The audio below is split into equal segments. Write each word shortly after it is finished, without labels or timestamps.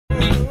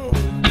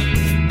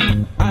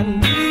I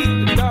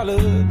need a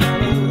dollar,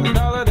 dollar,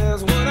 dollar,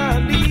 that's what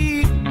I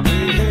need.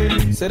 Hey,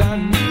 hey. Said I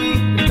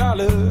need a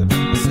dollar.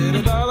 Said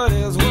a dollar,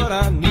 that's what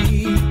I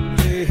need.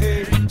 Hey,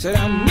 hey. Said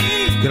I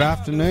need. Good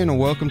afternoon and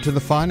welcome to the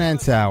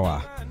Finance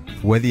Hour.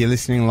 Whether you're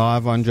listening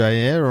live on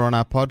J-Air or on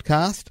our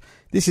podcast,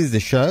 this is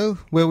the show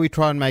where we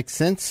try and make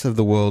sense of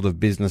the world of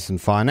business and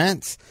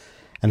finance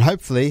and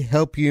hopefully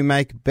help you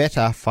make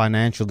better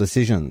financial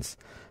decisions.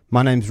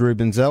 My name's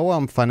Ruben Zelwa.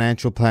 I'm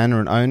financial planner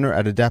and owner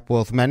at Adapt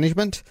Wealth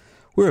Management.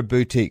 We're a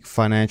boutique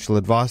financial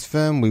advice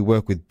firm. We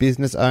work with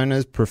business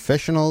owners,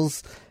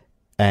 professionals,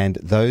 and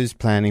those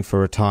planning for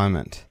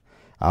retirement.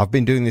 I've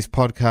been doing this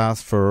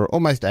podcast for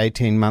almost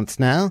 18 months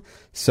now,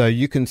 so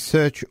you can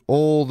search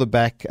all the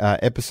back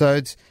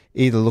episodes,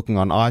 either looking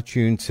on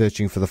iTunes,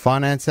 searching for the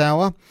Finance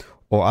Hour,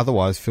 or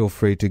otherwise feel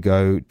free to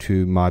go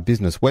to my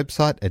business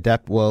website,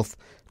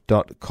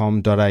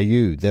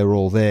 adaptwealth.com.au. They're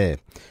all there.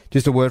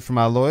 Just a word from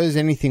our lawyers.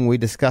 Anything we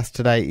discuss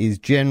today is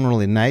general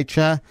in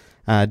nature.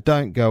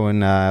 Don't go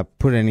and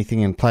put anything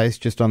in place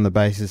just on the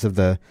basis of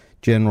the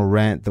general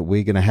rant that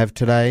we're going to have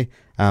today.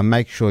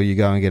 Make sure you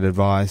go and get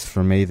advice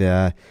from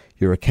either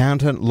your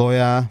accountant,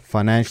 lawyer,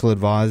 financial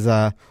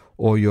advisor,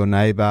 or your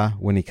neighbour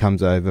when he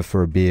comes over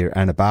for a beer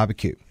and a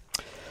barbecue.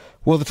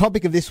 Well, the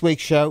topic of this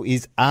week's show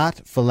is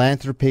art,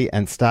 philanthropy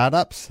and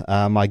startups.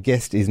 My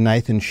guest is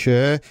Nathan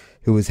Scher,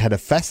 who has had a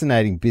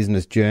fascinating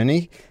business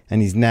journey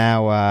and is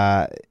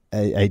now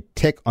a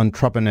tech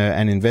entrepreneur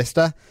and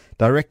investor,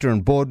 director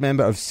and board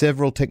member of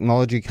several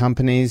technology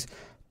companies,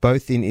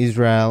 both in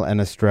Israel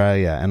and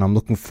Australia. And I'm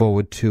looking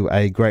forward to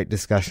a great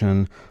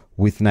discussion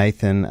with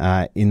Nathan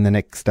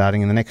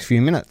starting in the next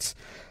few minutes.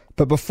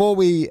 But before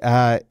we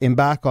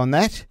embark on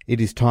that, it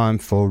is time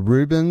for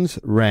Ruben's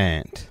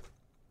Rant.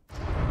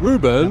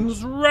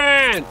 Ruben's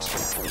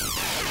Rant!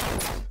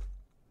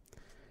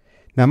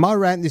 Now, my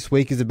rant this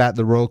week is about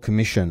the Royal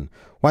Commission.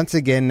 Once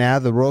again now,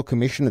 the Royal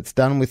Commission, it's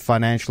done with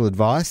financial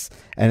advice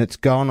and it's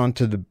gone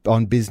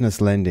on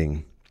business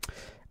lending.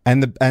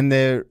 And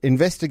they're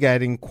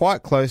investigating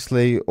quite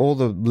closely all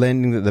the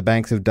lending that the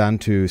banks have done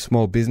to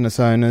small business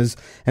owners.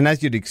 And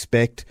as you'd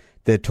expect,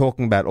 they're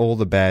talking about all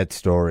the bad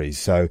stories.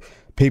 So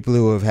people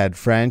who have had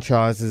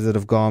franchises that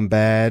have gone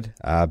bad,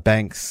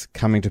 banks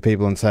coming to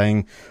people and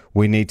saying,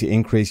 we need to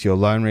increase your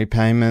loan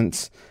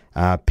repayments,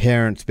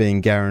 parents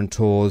being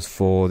guarantors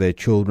for their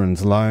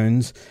children's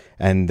loans,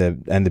 and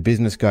the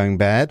business going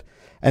bad.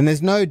 And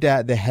there's no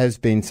doubt there has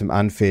been some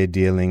unfair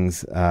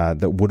dealings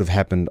that would have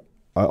happened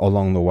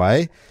along the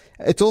way.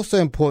 It's also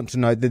important to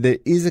note that there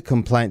is a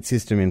complaint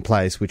system in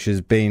place which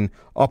has been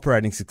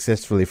operating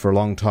successfully for a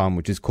long time,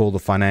 which is called the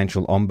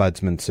Financial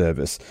Ombudsman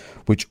Service,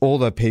 which all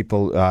the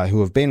people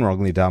who have been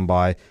wrongly done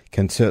by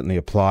can certainly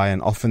apply,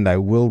 and often they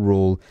will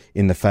rule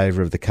in the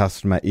favour of the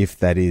customer if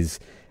that is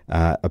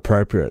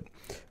appropriate.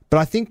 But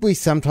I think we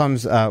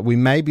sometimes we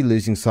may be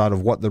losing sight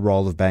of what the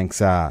role of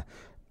banks are.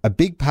 A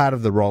big part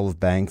of the role of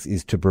banks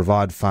is to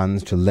provide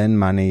funds, to lend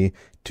money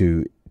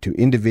to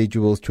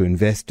individuals, to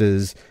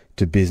investors,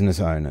 to business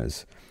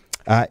owners.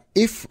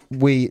 If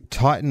we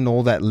tighten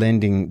all that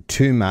lending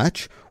too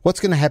much, what's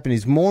going to happen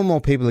is more and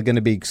more people are going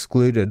to be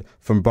excluded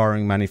from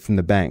borrowing money from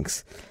the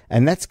banks.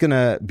 And that's going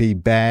to be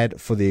bad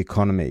for the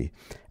economy.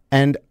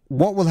 And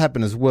what will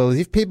happen as well is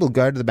if people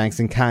go to the banks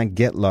and can't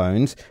get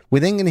loans, we're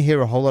then going to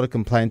hear a whole lot of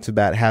complaints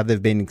about how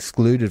they've been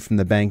excluded from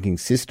the banking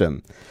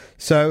system.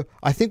 So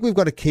I think we've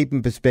got to keep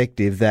in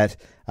perspective that,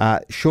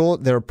 sure,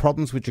 there are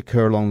problems which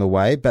occur along the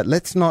way, but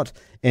let's not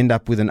end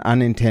up with an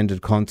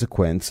unintended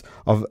consequence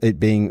of it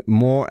being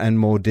more and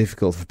more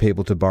difficult for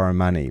people to borrow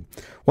money.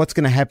 What's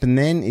going to happen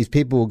then is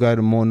people will go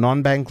to more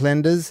non-bank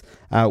lenders,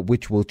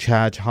 which will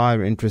charge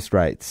higher interest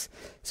rates.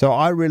 So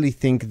I really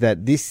think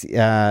that this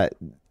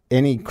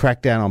any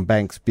crackdown on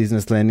banks'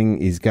 business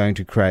lending is going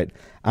to create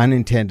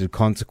unintended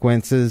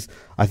consequences.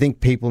 I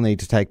think people need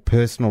to take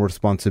personal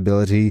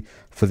responsibility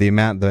for the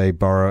amount they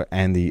borrow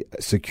and the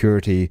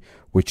security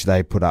which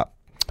they put up.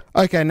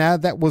 Okay, now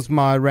that was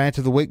my rant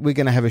of the week. We're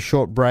going to have a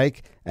short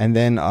break and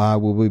then I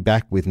will be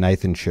back with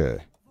Nathan Scher.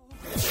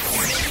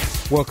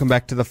 Welcome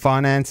back to the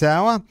Finance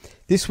Hour.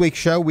 This week's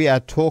show we are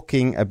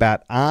talking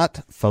about art,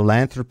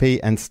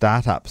 philanthropy and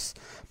startups.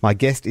 My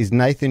guest is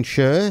Nathan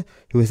Scher,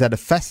 who has had a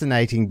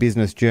fascinating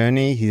business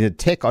journey. He's a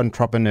tech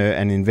entrepreneur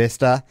and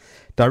investor,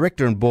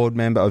 director and board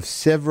member of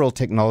several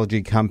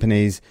technology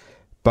companies,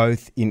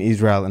 both in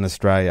Israel and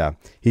Australia.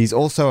 He's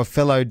also a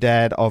fellow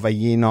dad of a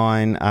Year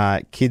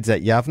 9 kids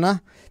at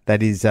Yavna.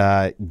 That is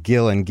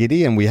Gil and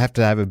Giddy, and we have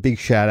to have a big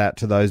shout out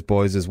to those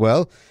boys as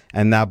well.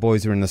 And our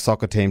boys are in the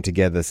soccer team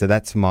together, so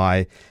that's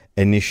my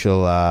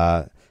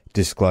initial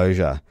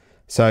disclosure.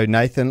 So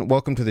Nathan,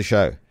 welcome to the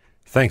show.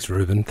 Thanks,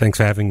 Ruben. Thanks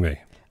for having me.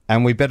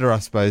 And we better, I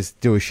suppose,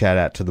 do a shout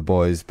out to the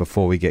boys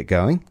before we get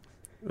going.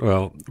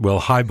 Well,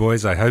 hi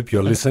boys. I hope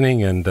you're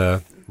listening, and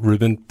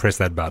Ruben, press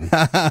that button.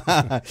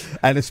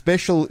 And a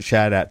special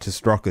shout out to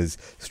Strockers.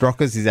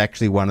 Strockers is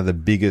actually one of the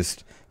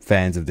biggest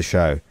fans of the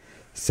show.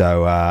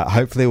 So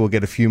hopefully we'll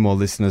get a few more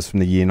listeners from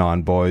the Year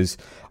 9 boys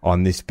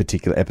on this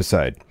particular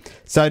episode.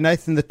 So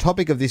Nathan, the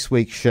topic of this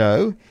week's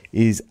show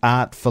is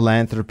art,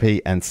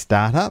 philanthropy and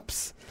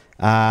startups.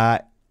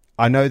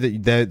 I know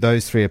that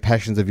those three are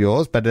passions of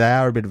yours, but they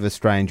are a bit of a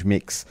strange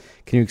mix.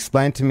 Can you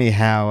explain to me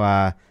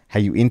how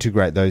you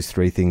integrate those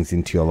three things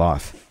into your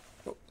life?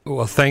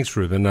 Well, thanks,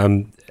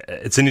 Ruben.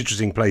 It's an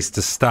interesting place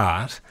to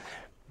start,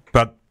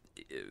 but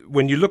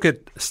when you look at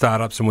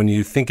startups and when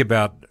you think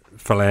about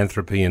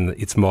philanthropy in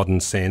its modern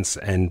sense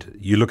and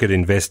you look at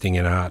investing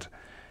in art,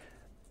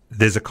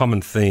 there's a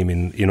common theme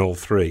in all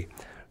three.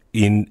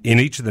 In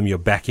each of them, you're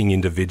backing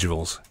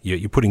individuals.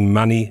 You're putting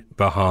money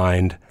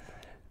behind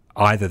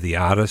either the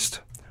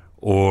artist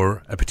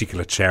or a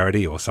particular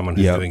charity or someone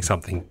who's doing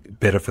something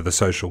better for the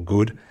social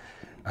good,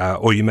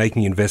 or you're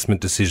making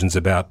investment decisions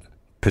about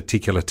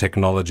particular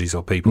technologies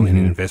or people in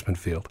an investment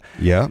field.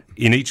 Yeah.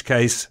 In each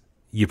case,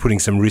 you're putting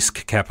some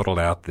risk capital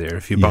out there.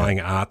 If you're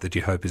buying art that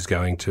you hope is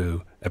going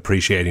to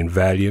appreciate in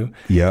value,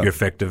 you're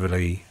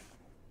effectively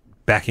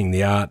backing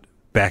the art,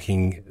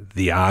 backing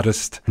the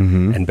artist,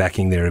 and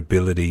backing their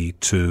ability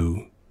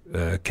to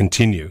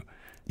continue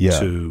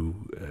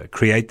to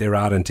create their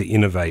art and to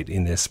innovate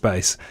in their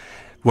space.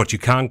 What you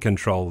can't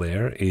control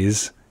there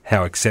is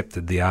how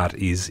accepted the art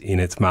is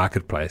in its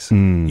marketplace.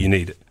 You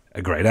need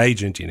a great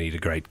agent, you need a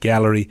great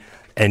gallery,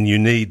 and you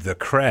need the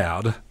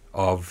crowd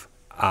of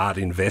art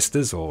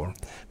investors or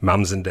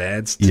mums and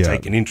dads to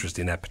take an interest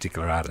in that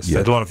particular artist.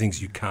 So a lot of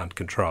things you can't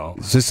control.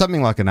 So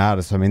something like an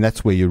artist, I mean,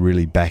 that's where you're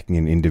really backing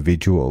an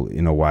individual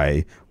in a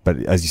way, but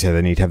as you say,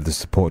 they need to have the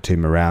support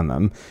team around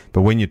them.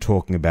 But when you're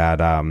talking about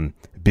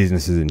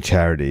businesses and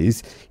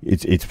charities,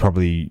 it's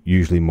probably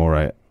usually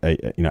more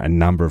a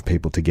number of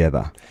people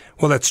together.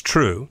 Well, that's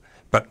true,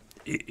 but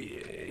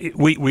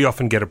we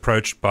often get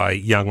approached by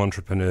young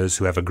entrepreneurs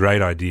who have a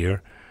great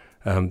idea.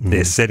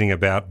 They're setting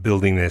about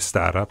building their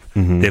startup.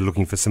 They're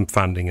looking for some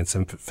funding and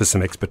for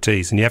some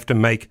expertise, and you have to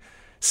make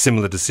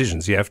similar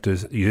decisions. You have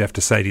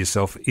to say to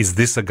yourself, is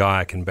this a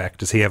guy I can back?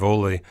 Does he have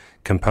all the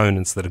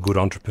components that a good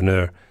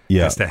entrepreneur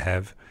has to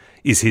have?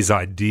 Is his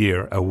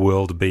idea a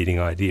world-beating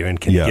idea, and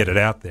can you get it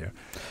out there?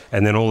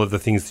 And then all of the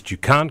things that you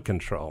can't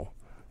control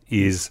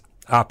is,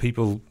 are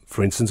people,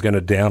 for instance, going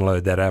to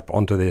download that app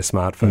onto their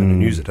smartphone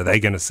and use it? Are they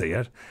going to see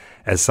it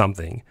as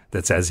something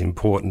that's as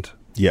important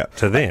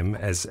to them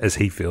as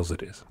he feels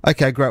it is?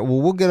 Okay, great. Well,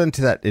 we'll get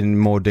into that in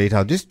more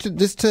detail. Just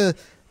to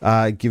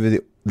give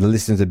the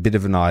listeners a bit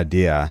of an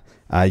idea,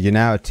 you're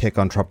now a tech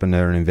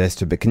entrepreneur and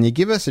investor, but can you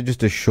give us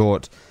just a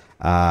short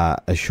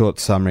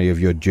summary of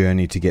your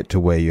journey to get to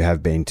where you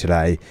have been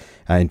today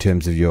in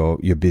terms of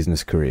your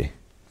business career?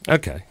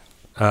 Okay.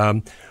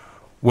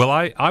 Well,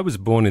 I was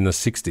born in the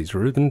 60s,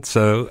 Ruben,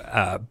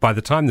 so by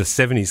the time the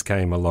 70s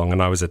came along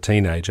and I was a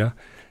teenager,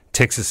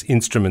 Texas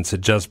Instruments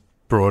had just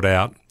brought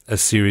out a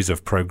series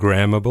of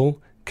programmable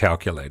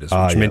calculators,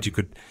 which meant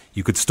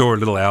you could store a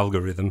little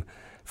algorithm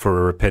for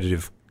a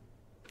repetitive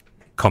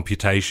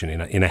computation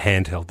in a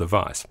handheld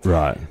device.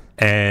 Right.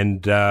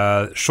 And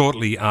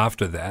shortly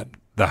after that,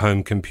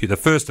 the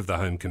first of the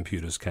home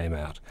computers came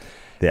out.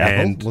 The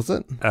Apple, was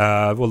it?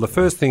 Well, the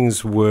first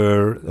things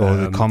were...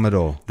 the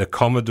Commodore. The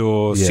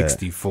Commodore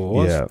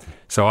 64s. Yeah.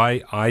 So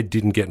I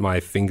didn't get my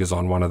fingers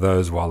on one of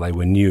those while they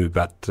were new,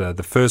 but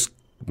the first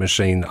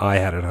machine I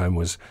had at home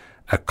was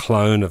a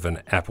clone of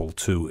an Apple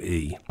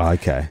IIe.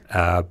 Okay.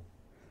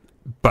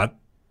 But,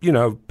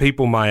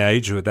 people my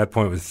age who at that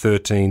point were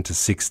 13 to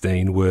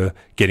 16 were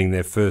getting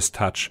their first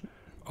touch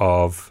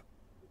of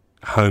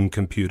home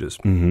computers.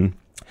 Mm-hmm.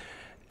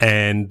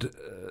 And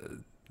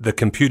the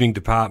computing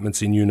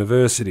departments in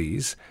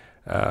universities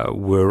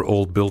were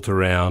all built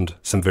around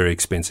some very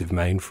expensive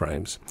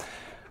mainframes.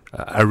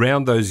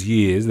 Around those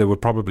years, there were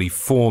probably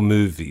 4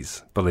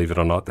 movies, believe it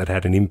or not, that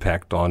had an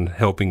impact on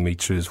helping me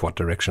choose what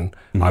direction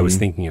I was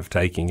thinking of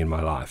taking in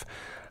my life.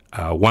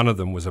 One of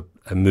them was a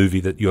movie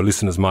that your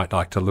listeners might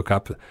like to look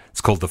up.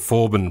 It's called The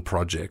Forbin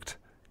Project,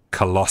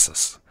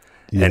 Colossus.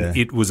 Yeah. And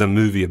it was a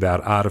movie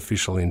about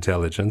artificial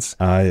intelligence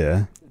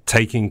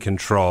taking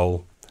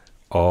control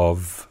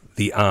of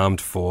the armed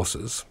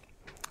forces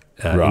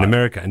in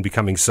America and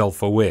becoming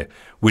self-aware,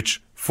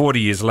 which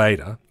 40 years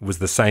later was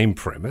the same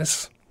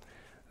premise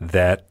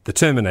that the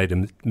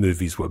Terminator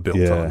movies were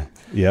built on.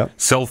 Yeah.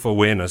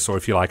 Self-awareness, or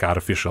if you like,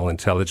 artificial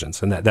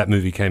intelligence. And that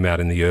movie came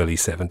out in the early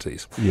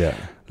 70s. Yeah.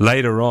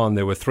 Later on,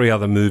 there were 3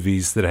 other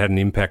movies that had an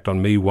impact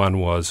on me. One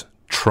was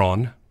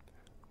Tron,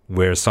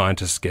 where a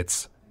scientist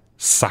gets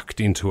sucked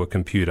into a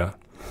computer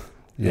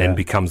and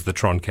becomes the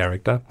Tron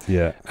character.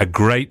 Yeah. A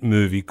great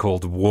movie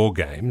called War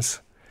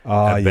Games.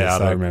 Oh,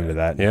 yes, I remember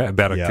that. Yeah,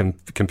 about a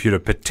computer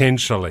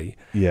potentially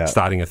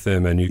starting a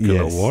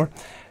thermonuclear war.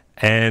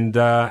 And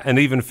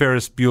even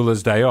Ferris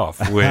Bueller's Day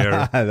Off,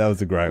 where that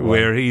was a great one,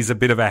 where he's a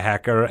bit of a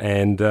hacker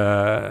and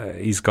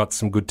he's got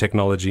some good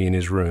technology in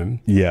his room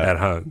at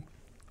home.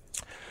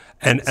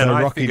 And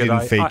Rocky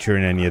didn't feature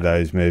in any of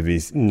those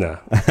movies. No.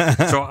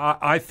 So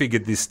I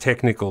figured this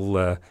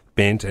technical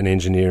bent and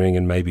engineering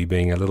and maybe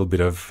being a little bit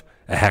of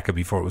a hacker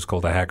before it was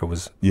called a hacker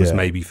was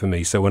maybe for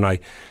me. So when I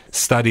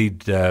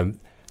studied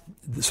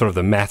sort of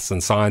the maths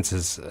and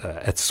sciences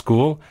at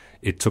school,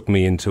 it took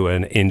me into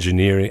an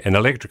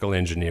electrical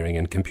engineering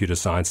and computer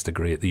science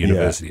degree at the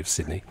University of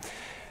Sydney.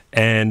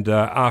 And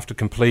after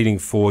completing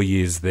 4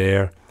 years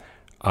there,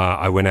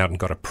 I went out and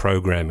got a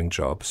programming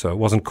job. So it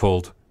wasn't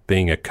called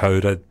being a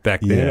coder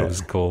back then. It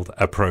was called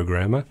a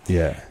programmer.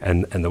 Yeah.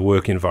 And the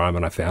work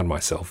environment I found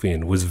myself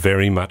in was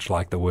very much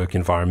like the work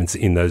environments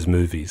in those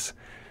movies.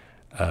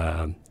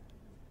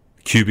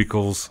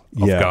 Cubicles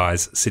of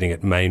guys sitting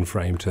at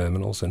mainframe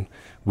terminals, and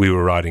we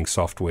were writing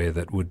software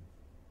that would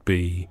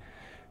be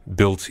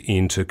built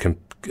into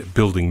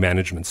building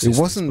management systems.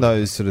 It wasn't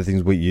those sort of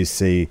things where you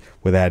see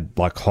where they had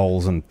like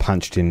holes and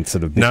punched in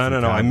sort of bits of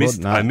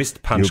cardboard. I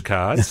missed punch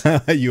cards.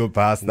 You were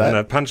past that?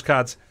 No, punch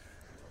cards.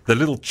 The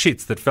little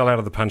chits that fell out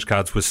of the punch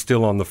cards were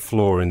still on the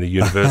floor in the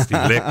university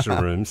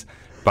lecture rooms.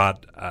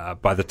 But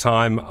by the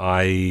time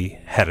I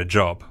had a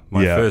job,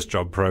 my first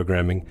job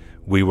programming,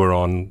 we were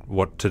on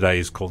what today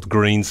is called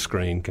green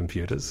screen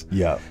computers,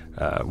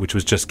 which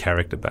was just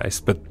character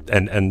based. But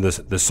and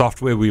the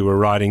software we were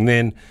writing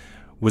then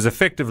was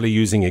effectively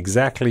using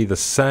exactly the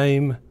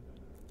same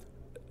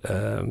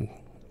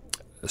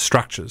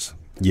structures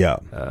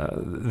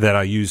that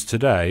I use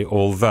today,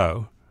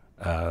 although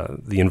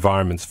the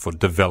environments for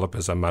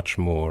developers are much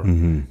more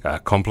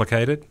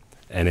complicated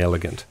and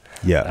elegant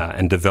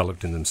and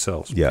developed in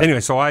themselves.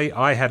 Anyway, so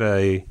I had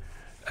a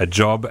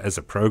job as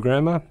a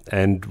programmer,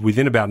 and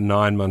within about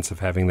 9 months of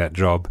having that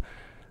job,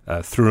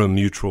 through a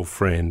mutual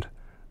friend,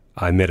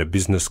 I met a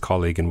business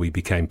colleague and we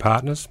became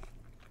partners.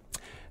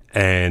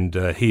 And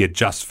he had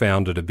just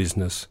founded a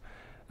business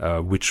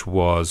which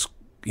was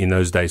in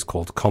those days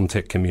called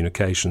Comtech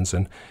Communications,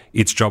 and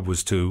its job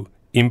was to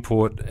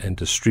import and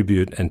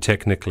distribute and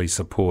technically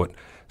support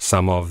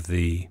some of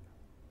the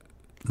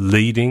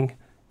leading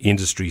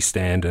industry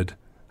standard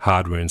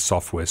hardware and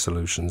software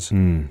solutions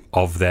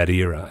of that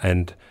era.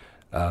 And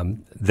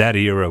that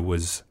era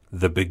was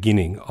the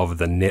beginning of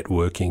the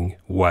networking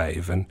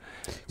wave. And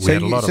we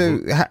had a lot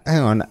of... hang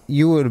on,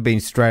 you would have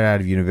been straight out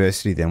of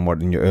university then,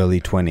 what, in your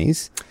early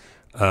 20s?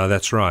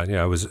 That's right.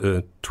 Yeah, I was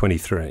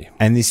 23.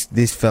 And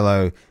this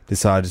fellow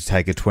decided to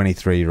take a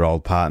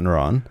 23-year-old partner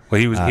on.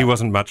 Well, he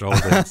wasn't much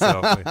older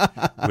himself.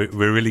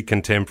 We're really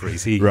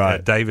contemporaries.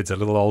 David's a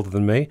little older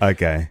than me.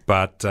 Okay.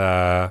 But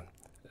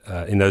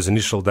in those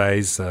initial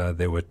days,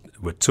 there were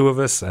two of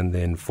us and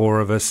then four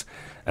of us,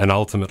 and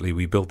ultimately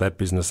we built that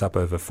business up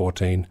over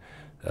 15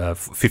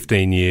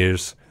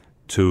 years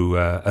to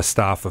a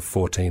staff of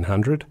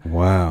 1,400.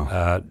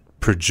 Wow.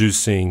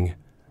 Producing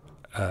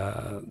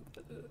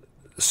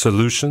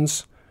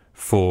solutions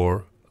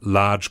for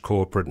large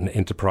corporate and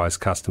enterprise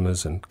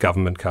customers and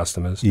government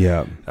customers,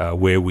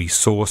 where we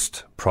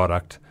sourced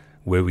product,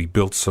 where we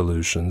built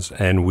solutions,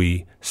 and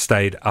we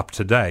stayed up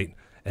to date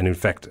and, in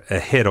fact,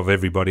 ahead of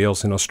everybody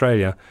else in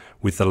Australia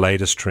with the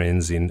latest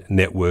trends in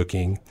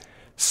networking,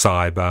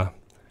 cyber,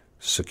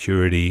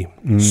 security,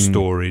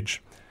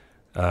 storage,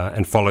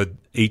 and followed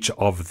each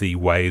of the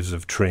waves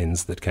of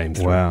trends that came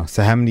through. Wow.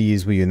 So how many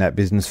years were you in that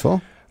business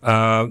for?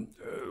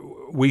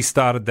 We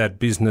started that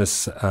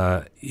business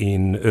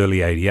in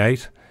early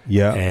 88,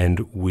 and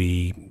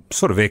we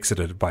sort of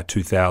exited by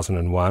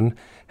 2001,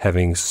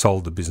 having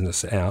sold the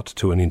business out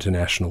to an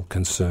international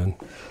concern.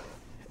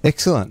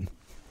 Excellent.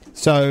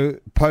 So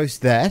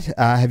post that,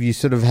 have you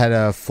sort of had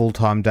a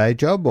full-time day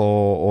job,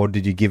 or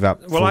did you give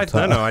up Well,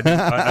 full-time?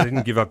 I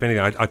didn't give up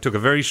anything. I took a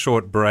very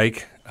short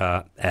break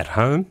at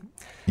home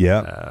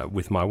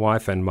with my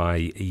wife and my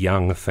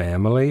young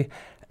family.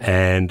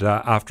 And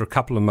after a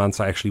couple of months,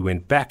 I actually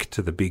went back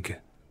to the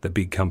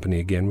big company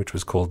again, which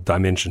was called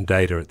Dimension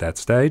Data at that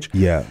stage,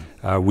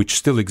 which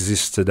still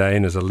exists today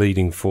and is a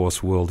leading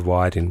force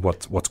worldwide in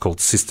what's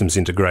called systems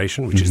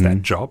integration, which is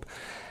that job,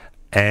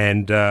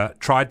 and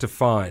tried to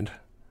find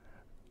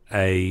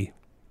a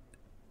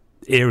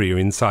area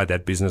inside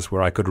that business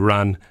where I could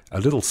run a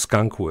little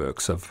skunk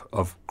works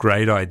of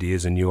great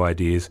ideas and new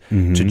ideas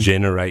to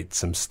generate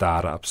some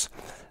startups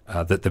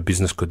that the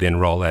business could then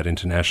roll out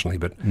internationally.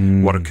 But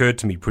what occurred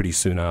to me pretty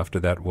soon after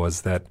that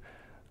was that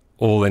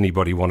all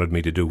anybody wanted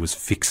me to do was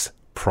fix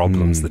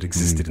problems that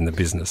existed in the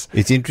business.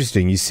 It's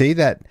interesting. You see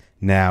that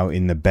now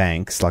in the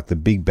banks, like the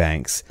big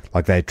banks,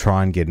 like they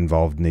try and get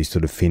involved in these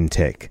sort of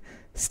fintech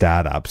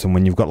startups. And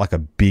when you've got like a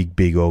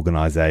big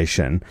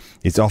organisation,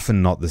 it's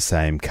often not the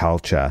same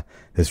culture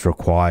that's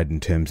required in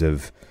terms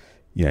of,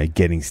 you know,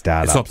 getting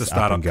startups. It's not the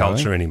startup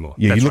culture anymore.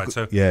 Yeah, that's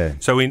right.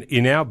 So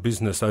in our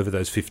business over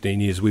those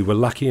 15 years, we were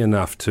lucky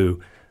enough to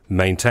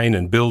maintain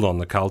and build on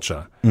the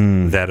culture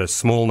that a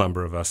small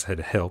number of us had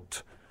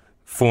helped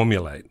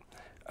formulate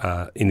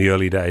in the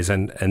early days.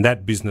 And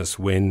that business,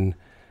 when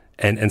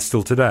and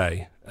still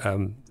today,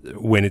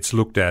 when it's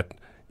looked at,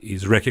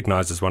 is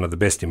recognised as one of the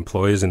best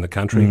employers in the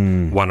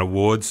country, won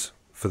awards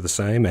for the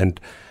same,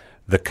 and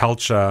the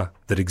culture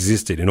that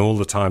existed in all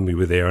the time we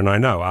were there, and I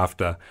know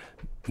after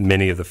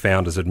many of the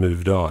founders had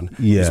moved on,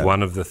 is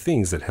one of the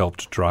things that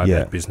helped drive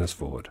that business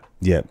forward.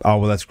 Yeah. Oh,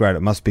 well, that's great.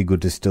 It must be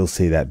good to still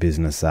see that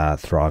business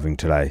thriving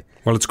today.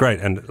 Well, it's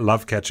great, and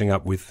love catching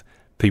up with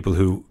people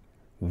who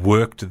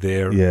worked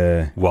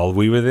there while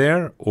we were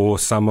there, or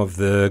some of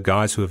the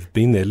guys who have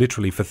been there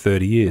literally for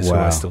 30 years who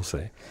I still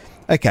see.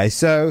 Okay,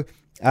 so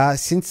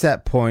since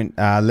that point,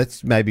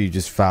 let's maybe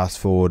just fast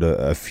forward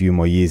a few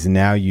more years. And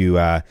now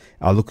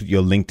I look at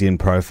your LinkedIn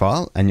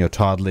profile, and your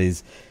title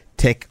is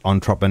Tech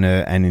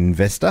Entrepreneur and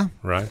Investor.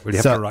 Right.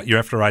 Well, you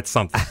have to write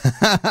something.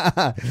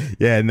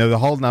 Yeah, and there's a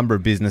whole number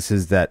of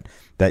businesses that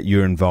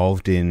you're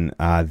involved in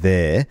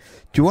there.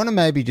 Do you want to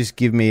maybe just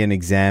give me an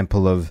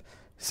example of,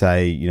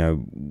 say,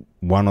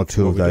 one or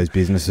two of those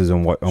businesses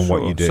and what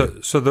you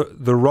do? So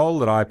the role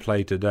that I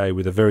play today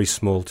with a very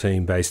small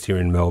team based here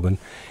in Melbourne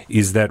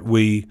is that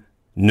we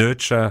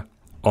nurture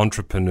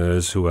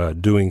entrepreneurs who are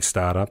doing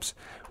startups.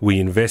 We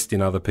invest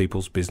in other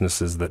people's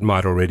businesses that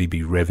might already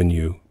be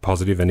revenue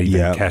positive and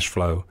even cash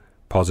flow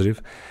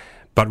positive.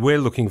 But we're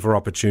looking for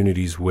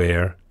opportunities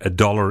where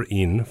 $1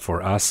 in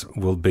for us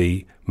will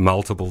be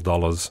multiple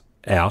dollars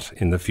out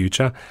in the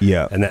future.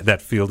 Yeah. And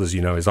that field, as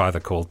you know, is either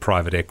called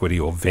private equity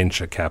or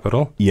venture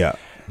capital. Yeah.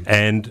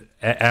 And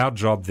our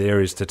job there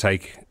is to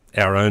take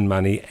our own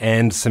money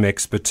and some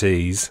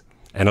expertise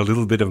and a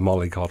little bit of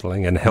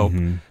mollycoddling and help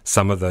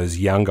some of those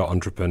younger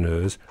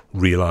entrepreneurs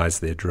realize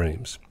their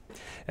dreams.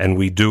 And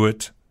we do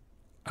it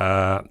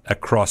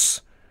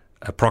across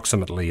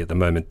approximately, at the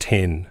moment,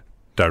 10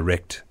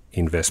 direct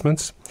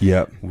investments.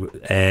 Yeah.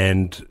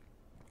 And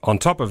on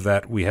top of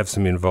that, we have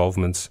some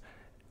involvements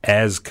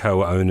as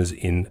co-owners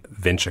in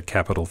venture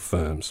capital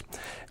firms.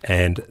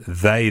 And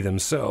they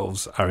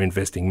themselves are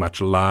investing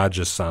much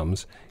larger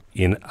sums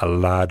in a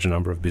large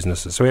number of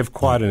businesses. So we have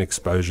quite an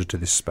exposure to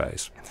this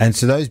space. And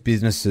so those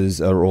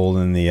businesses are all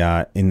in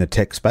the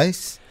tech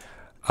space?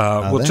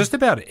 Just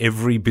about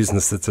every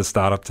business that's a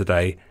startup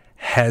today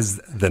has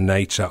the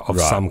nature of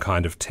some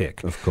kind of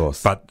tech. Of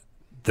course. But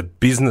the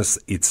business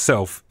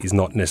itself is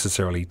not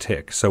necessarily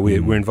tech. So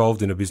we're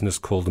involved in a business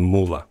called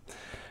Moola.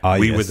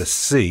 We were the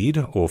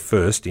seed or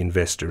first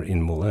investor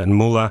in Moola. And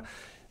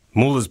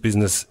Moola's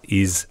business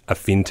is a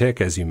fintech,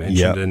 as you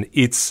mentioned, and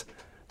its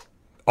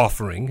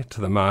offering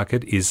to the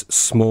market is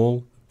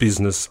small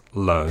business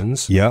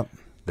loans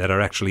that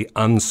are actually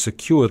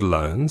unsecured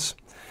loans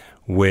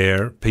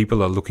where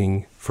people are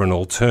looking for an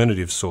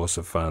alternative source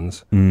of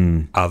funds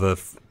other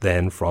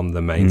than from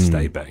the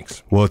mainstay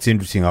banks. Well, it's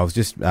interesting. I was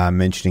just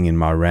mentioning in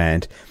my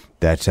rant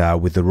that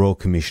with the Royal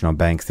Commission on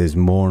Banks, there's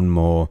more and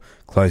more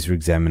closer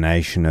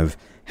examination of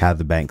how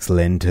the banks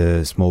lend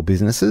to small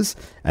businesses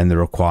and the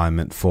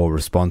requirement for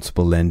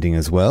responsible lending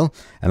as well.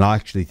 And I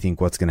actually think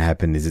what's going to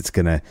happen is it's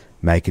going to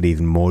make it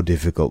even more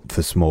difficult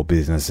for small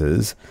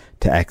businesses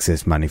to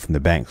access money from the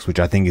banks, which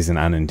I think is an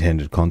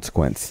unintended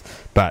consequence.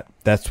 But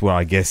that's where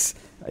I guess,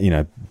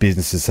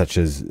 businesses such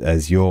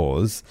as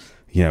yours,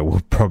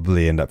 will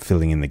probably end up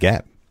filling in the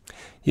gap.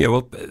 Yeah,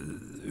 well,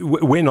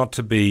 we're not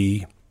to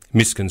be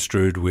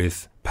misconstrued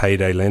with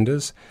payday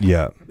lenders.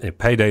 Yeah.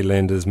 Payday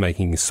lenders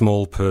making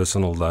small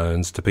personal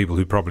loans to people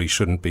who probably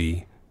shouldn't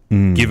be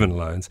given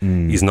loans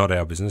is not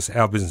our business.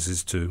 Our business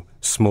is to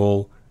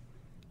small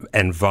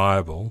and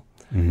viable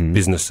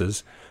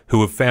businesses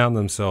who have found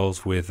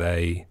themselves with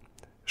a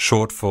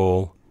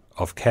shortfall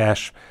of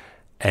cash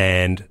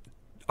and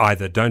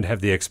either don't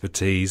have the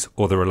expertise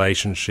or the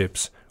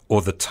relationships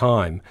or the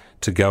time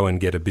to go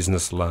and get a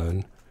business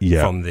loan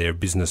from their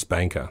business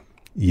banker,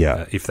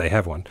 if they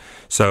have one.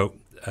 So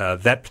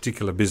that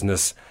particular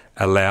business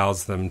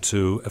allows them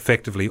to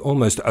effectively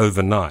almost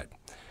overnight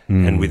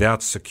and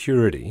without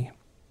security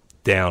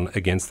down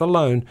against the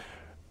loan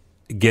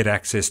get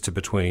access to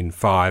between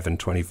 $5,000 and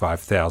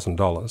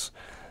 $25,000.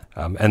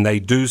 And they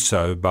do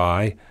so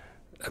by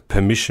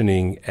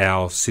permissioning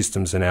our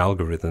systems and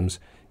algorithms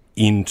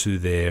into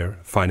their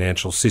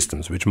financial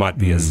systems, which might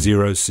be a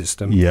Xero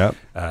system,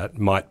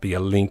 might be a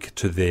link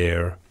to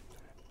their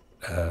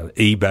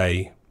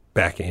eBay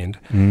back end,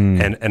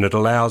 and it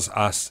allows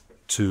us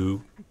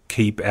to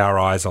keep our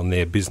eyes on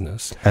their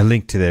business. A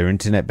link to their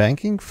internet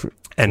banking?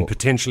 And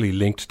potentially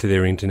linked to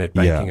their internet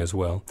banking as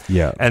well.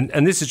 Yeah.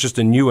 And this is just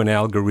a new and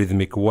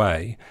algorithmic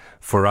way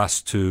for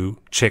us to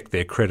check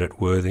their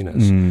credit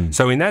worthiness.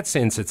 So in that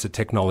sense, it's a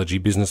technology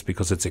business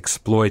because it's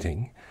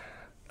exploiting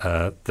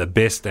the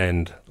best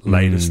and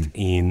latest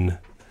in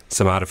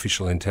some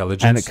artificial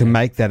intelligence. And it can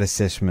make that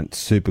assessment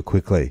super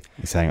quickly,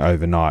 you're saying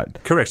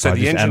overnight. Correct. So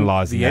the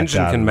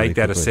engine can make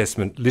that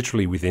assessment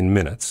literally within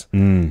minutes,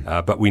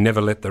 but we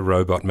never let the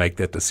robot make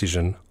that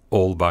decision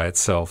all by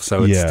itself.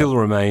 So it still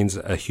remains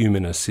a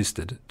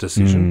human-assisted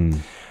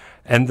decision.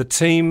 And the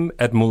team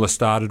at Moola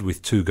started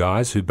with two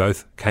guys who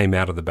both came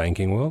out of the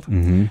banking world,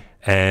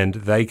 and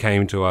they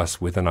came to us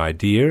with an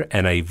idea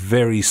and a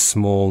very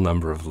small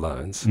number of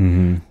loans.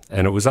 And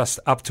it was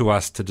up to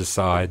us to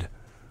decide,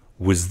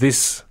 was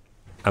this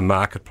a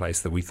marketplace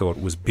that we thought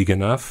was big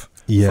enough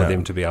for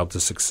them to be able to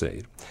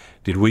succeed?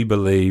 Did we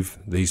believe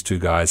these two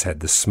guys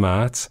had the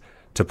smarts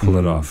to pull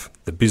it off,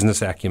 the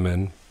business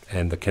acumen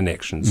and the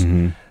connections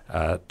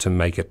to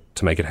make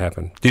it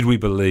happen? Did we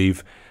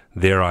believe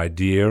their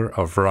idea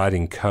of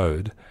writing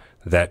code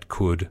that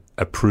could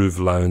approve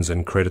loans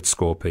and credit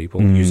score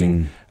people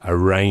using a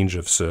range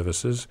of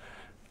services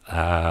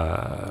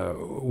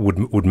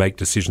would make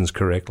decisions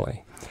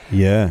correctly.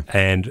 Yeah.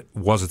 And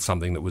was it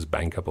something that was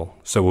bankable?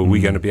 So were we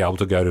going to be able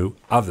to go to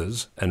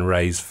others and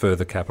raise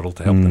further capital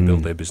to help them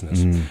build their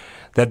business?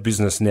 That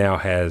business now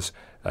has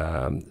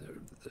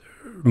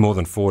more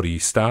than 40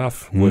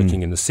 staff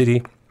working in the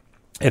city.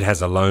 It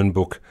has a loan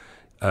book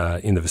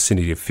in the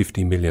vicinity of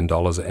 $50 million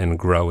and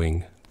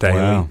growing daily.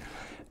 Wow.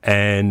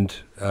 And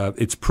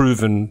it's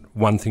proven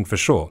one thing for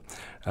sure,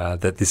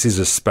 that this is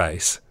a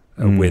space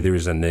where there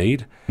is a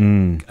need.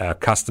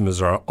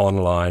 Customers are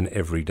online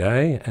every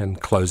day and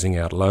closing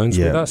out loans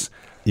with us.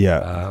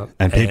 Yeah,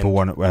 and people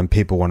want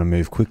to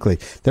move quickly.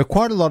 There are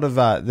quite a lot of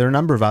there are a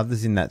number of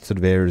others in that sort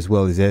of area as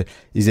well. Is there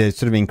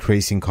sort of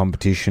increasing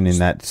competition in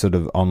that sort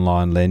of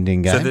online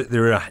lending game? So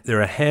there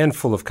are a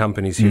handful of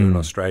companies here in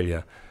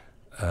Australia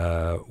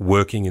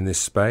working in this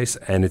space,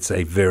 and it's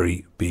a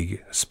very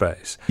big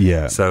space.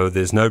 Yeah. So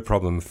there's no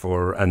problem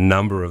for a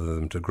number of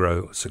them to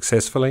grow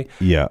successfully.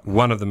 Yeah.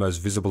 One of the most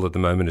visible at the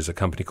moment is a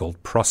company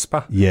called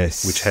Prosper.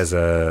 Yes. Which has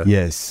a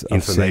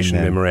information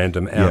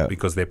memorandum out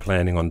because they're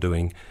planning on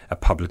doing a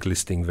public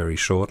listing very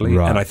shortly.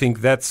 Right. And I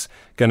think that's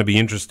going to be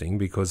interesting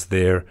because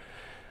they're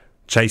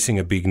chasing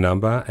a big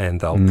number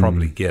and they'll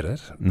probably get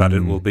it, but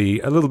it will be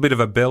a little bit of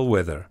a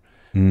bellwether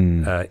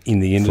in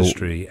the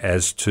industry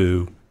as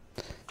to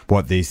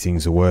what these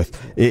things are worth.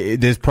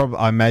 There's probably,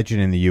 I imagine,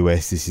 in the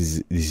US, this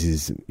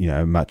is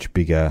a much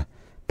bigger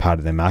part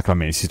of their market. I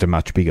mean, it's just a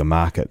much bigger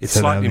market. It's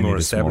slightly more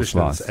established,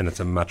 and it's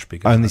a much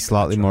bigger. Only market,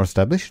 slightly more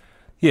established.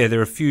 Yeah,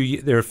 they're a few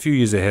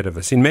years ahead of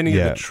us in many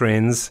of the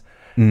trends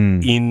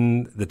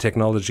in the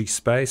technology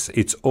space.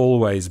 It's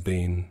always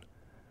been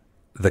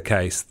the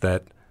case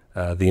that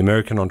the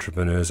American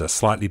entrepreneurs are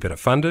slightly better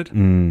funded.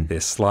 They're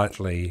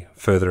slightly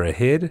further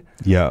ahead.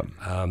 Yeah,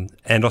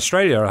 and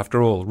Australia,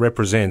 after all,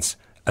 represents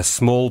a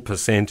small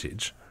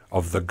percentage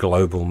of the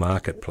global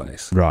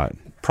marketplace. Right.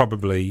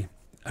 Probably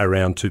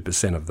around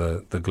 2% of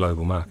the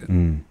global market.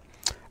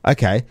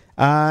 Okay.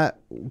 Can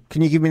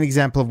you give me an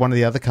example of one of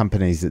the other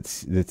companies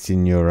that's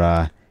in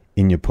your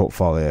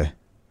portfolio?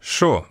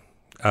 Sure.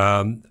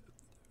 There's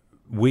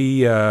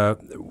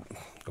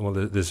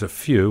a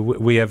few.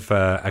 We have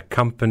a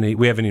company.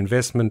 We have an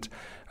investment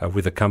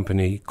with a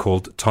company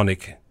called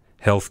Tonic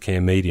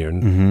Healthcare Media,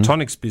 and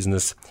Tonic's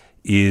business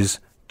is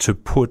to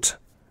put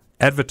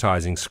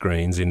advertising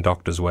screens in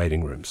doctors'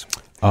 waiting rooms.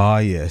 Ah,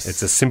 yes.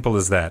 It's as simple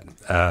as that.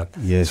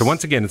 Yes. So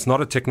once again, it's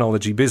not a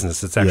technology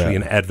business. It's actually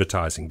an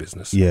advertising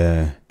business.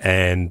 Yeah.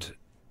 And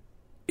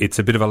it's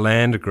a bit of a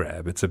land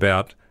grab. It's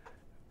about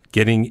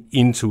getting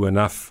into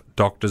enough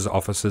doctors'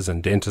 offices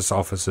and dentists'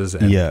 offices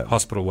and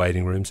hospital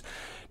waiting rooms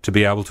to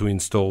be able to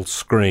install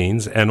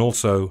screens and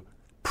also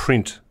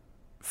print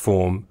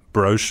form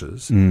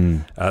brochures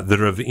that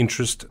are of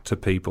interest to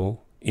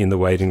people in the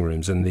waiting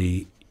rooms. And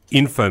the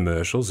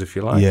infomercials, if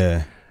you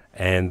like,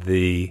 and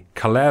the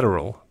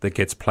collateral that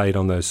gets played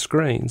on those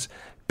screens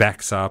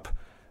backs up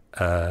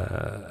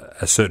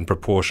a certain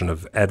proportion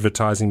of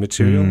advertising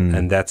material,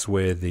 and that's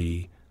where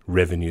the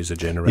revenues are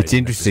generated. It's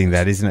interesting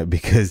that, isn't it?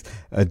 Because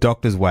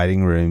doctors'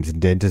 waiting rooms and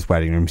dentists'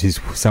 waiting rooms is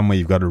somewhere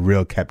you've got a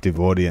real captive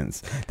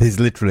audience. There's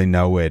literally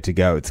nowhere to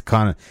go. It's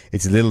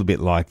a little bit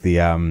like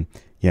the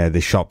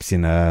the shops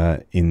in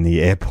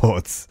the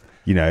airports.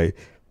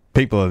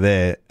 People are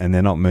there and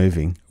they're not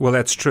moving. Well,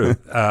 that's true.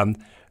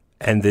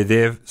 And they're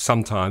there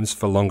sometimes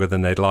for longer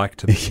than they'd like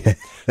to be. Yeah,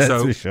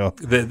 that's for sure.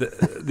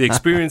 The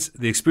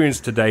experience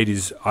to date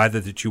is either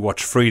that you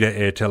watch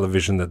free-to-air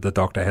television that the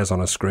doctor has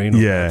on a screen, or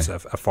perhaps a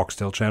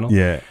Foxtel channel,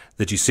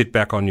 that you sit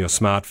back on your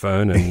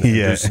smartphone and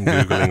do some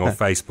Googling or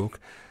Facebook.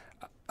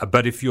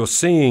 But if you're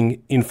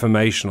seeing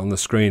information on the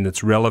screen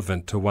that's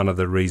relevant to one of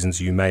the reasons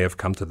you may have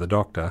come to the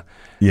doctor,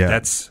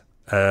 that's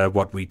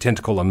what we tend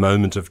to call a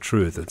moment of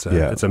truth. It's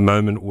a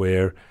moment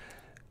where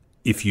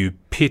if you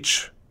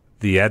pitch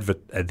the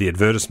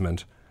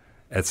advertisement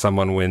at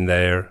someone when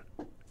they're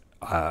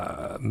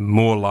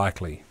more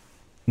likely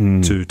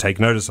to take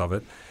notice of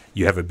it,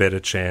 you have a better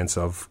chance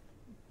of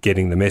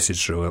getting the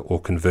message through or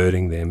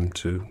converting them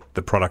to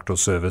the product or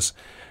service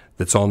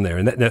that's on there.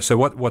 And so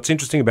what's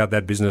interesting about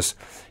that business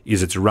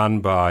is it's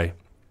run by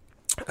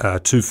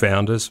two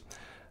founders.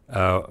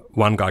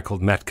 One guy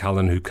called Matt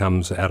Cullen, who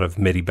comes out of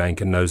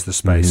Medibank and knows the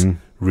space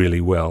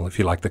really well, if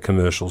you like, the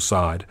commercial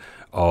side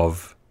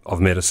of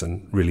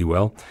medicine really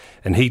well.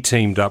 And he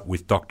teamed up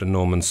with Dr.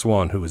 Norman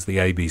Swan, who was the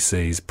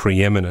ABC's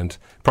preeminent,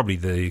 probably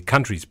the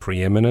country's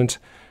preeminent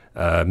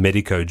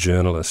medico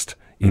journalist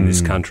in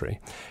this country.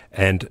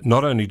 And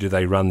not only do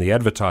they run the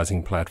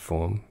advertising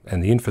platform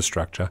and the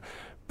infrastructure,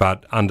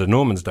 but under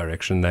Norman's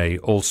direction, they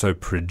also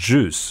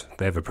produce.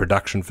 They have a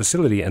production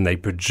facility and they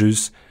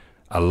produce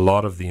a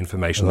lot of the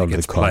information that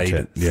gets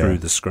played through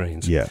the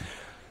screens.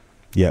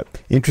 Yeah,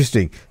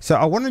 interesting. So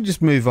I want to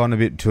just move on a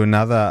bit to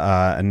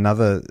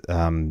another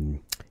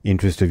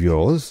interest of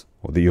yours,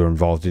 or that you're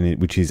involved in it,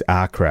 which is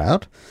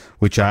OurCrowd,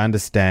 which I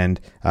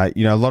understand, a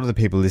lot of the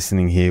people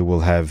listening here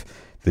will have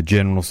the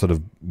general sort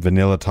of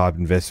vanilla type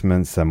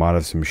investments. They might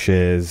have some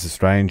shares,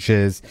 Australian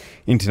shares,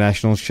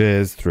 international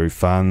shares through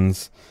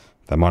funds.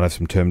 They might have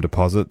some term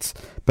deposits.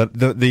 But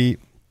the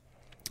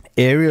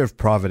area of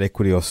private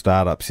equity or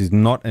startups is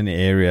not an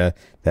area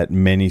that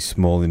many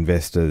small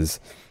investors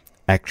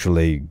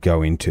actually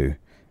go into.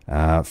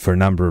 For a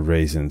number of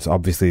reasons.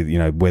 Obviously,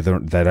 whether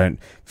they don't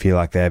feel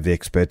like they have the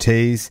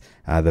expertise,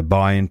 the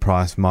buy-in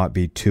price might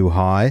be too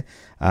high.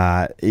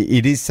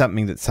 It is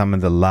something that some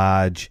of the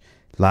large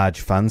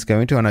funds go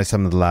into. I know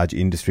some of the large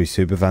industry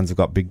super funds have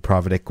got big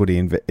private equity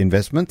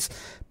investments,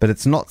 but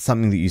it's not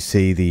something that you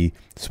see the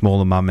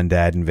smaller mum and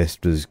dad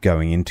investors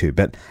going into.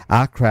 But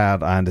our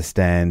crowd, I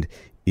understand,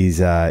 is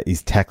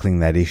tackling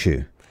that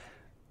issue.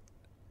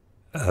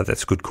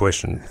 That's a good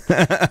question.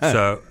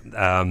 So.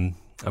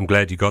 I'm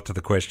glad you got to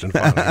the question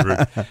finally,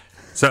 Ruth.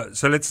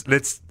 So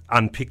let's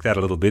unpick that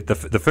a little bit. The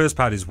first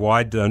part is,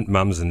 why don't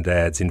mums and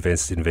dads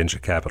invest in venture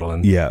capital?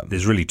 And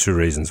there's really two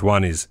reasons.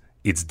 One is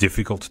it's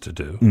difficult to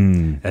do,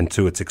 and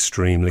two, it's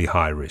extremely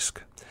high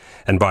risk.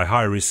 And by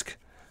high risk,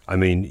 I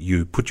mean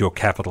you put your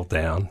capital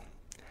down,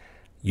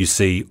 you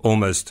see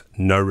almost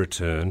no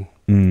return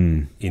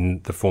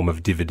in the form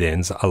of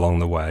dividends along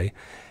the way,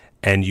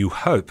 and you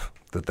hope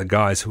that the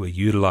guys who are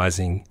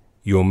utilising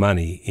your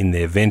money in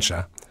their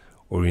venture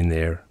or in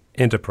their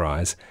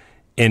enterprise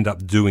end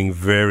up doing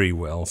very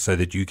well, so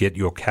that you get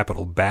your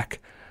capital back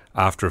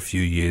after a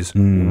few years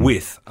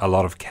with a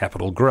lot of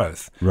capital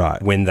growth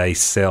when they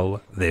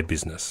sell their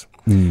business.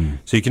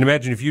 So you can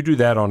imagine, if you do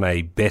that on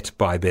a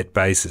bet-by-bet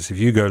basis, if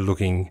you go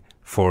looking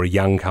for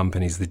young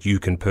companies that you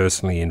can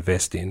personally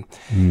invest in,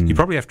 you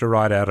probably have to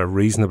write out a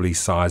reasonably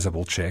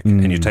sizable check,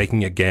 and you're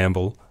taking a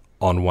gamble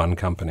on one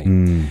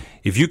company.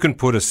 If you can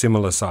put a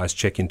similar size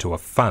check into a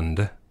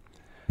fund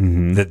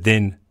that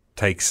then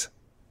takes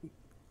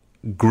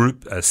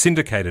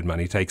syndicated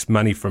money, takes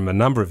money from a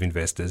number of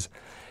investors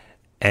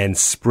and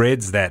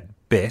spreads that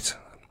bet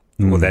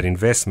or that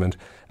investment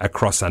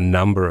across a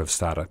number of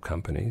startup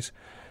companies,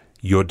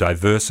 you're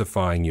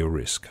diversifying your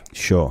risk.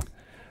 Sure.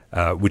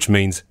 Which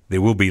means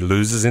there will be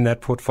losers in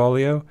that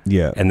portfolio,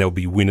 and there'll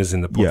be winners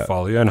in the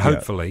portfolio. And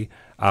hopefully,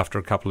 after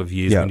a couple of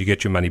years, when you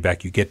get your money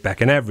back, you get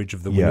back an average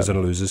of the winners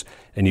and losers,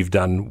 and you've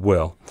done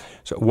well.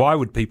 So why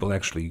would people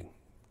actually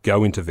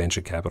go into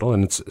venture capital?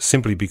 And it's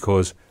simply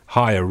because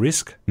higher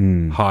risk,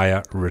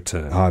 higher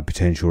return. High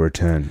potential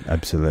return,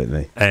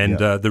 absolutely. And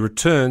the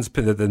returns,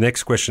 the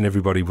next question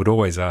everybody would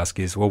always ask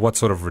is, well, what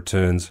sort of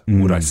returns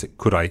would I see,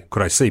 could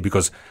I see?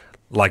 Because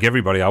like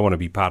everybody, I want to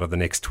be part of the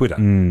next Twitter.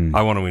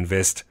 I want to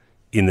invest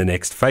in the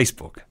next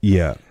Facebook.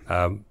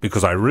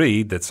 Because I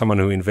read that someone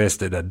who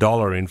invested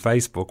 $1 in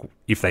Facebook,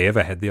 if they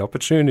ever had the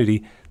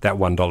opportunity, that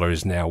 $1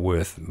 is now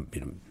worth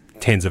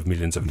tens of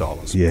millions of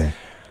dollars.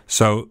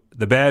 So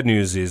the bad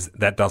news is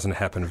that doesn't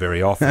happen very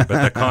often,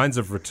 but the kinds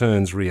of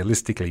returns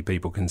realistically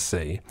people can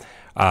see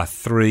are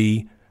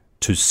 3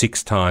 to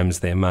 6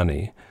 times their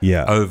money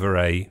over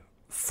a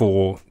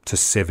 4 to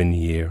 7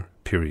 year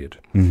period.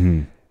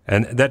 And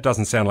that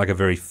doesn't sound like a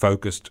very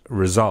focused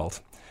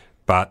result,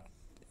 but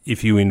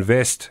if you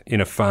invest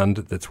in a fund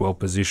that's well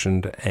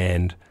positioned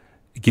and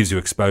it gives you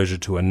exposure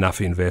to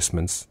enough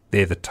investments,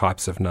 they're the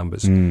types of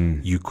numbers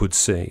you could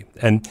see.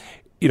 And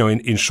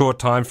in short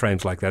time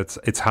frames like that,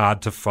 it's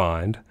hard to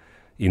find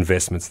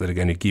investments that are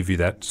going to give you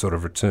that sort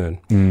of return.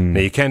 Now,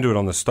 you can do it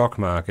on the stock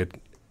market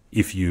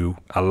if you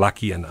are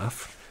lucky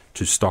enough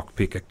to stock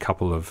pick a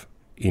couple of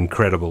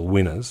incredible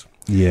winners.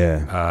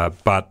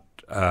 But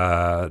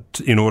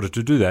in order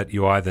to do that,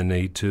 you either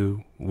need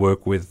to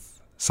work with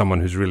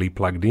someone who's really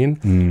plugged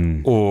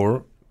in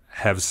or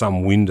have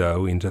some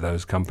window into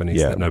those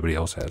companies that nobody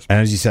else has. And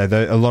as you say,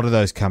 a lot of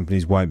those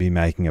companies won't be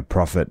making a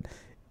profit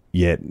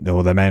yet,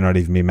 or they may not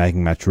even be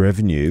making much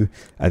revenue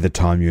at the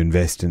time you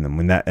invest in them.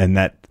 And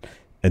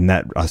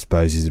that I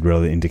suppose is a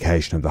real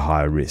indication of the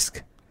higher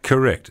risk.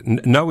 Correct.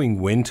 Knowing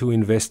when to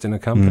invest in a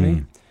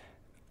company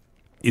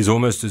is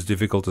almost as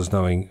difficult as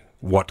knowing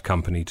what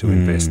company to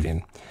invest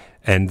in.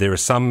 And there are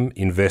some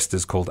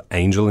investors called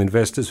angel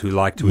investors who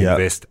like to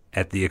invest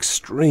at the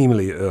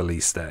extremely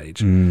early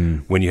stage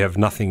when you have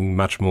nothing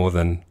much more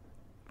than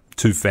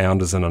 2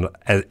 founders and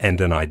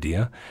an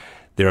idea.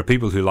 There are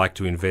people who like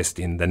to invest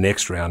in the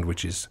next round,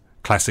 which is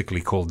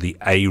classically called the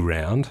A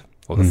round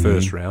or the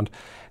first round.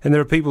 And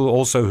there are people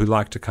also who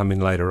like to come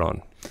in later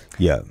on.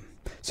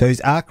 So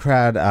is our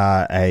crowd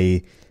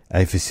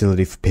a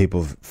facility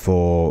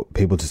for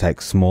people to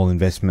take small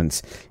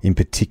investments in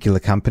particular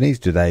companies?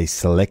 Do they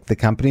select the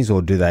companies,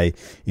 or do they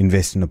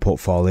invest in a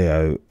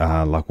portfolio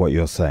like what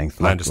you're saying,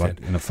 I understand.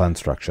 Like in a fund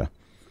structure?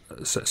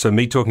 So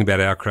me talking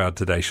about our crowd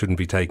today shouldn't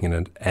be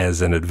taken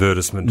as an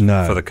advertisement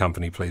for the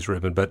company, please,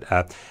 Ruben. But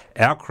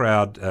our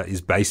crowd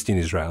is based in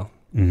Israel.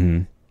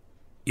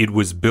 It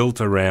was built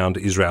around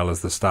Israel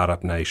as the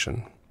startup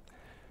nation.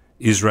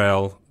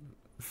 Israel,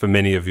 for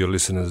many of your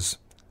listeners,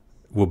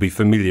 will be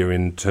familiar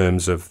in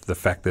terms of the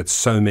fact that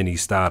so many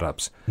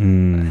startups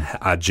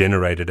are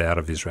generated out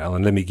of Israel.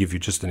 And let me give you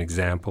just an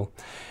example.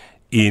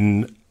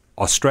 In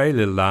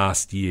Australia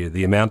last year,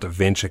 the amount of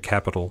venture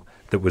capital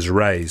that was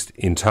raised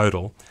in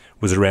total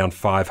was around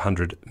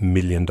 $500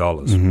 million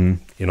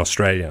in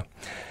Australia.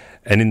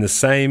 And in the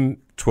same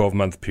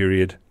 12-month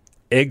period,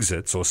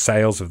 exits or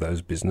sales of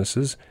those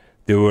businesses,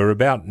 there were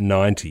about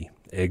 90.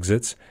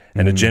 exits,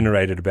 and it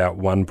generated about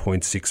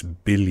 $1.6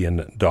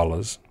 billion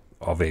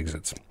of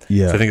exits.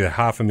 Yeah. So I think that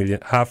half a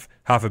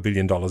 $1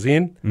 billion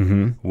in,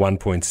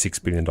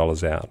 $1.6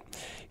 billion out.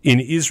 In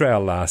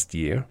Israel last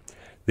year,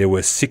 there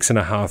were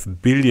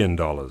 $6.5 billion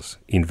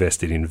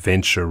invested in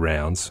venture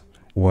rounds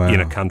Wow. in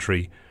a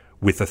country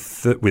with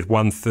with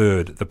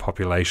 1/3 the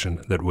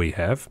population that we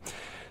have.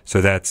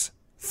 So that's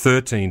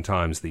 13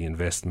 times the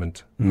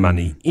investment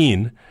money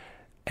in,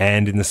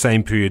 and in the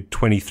same period,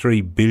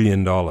 $23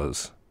 billion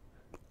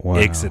Wow.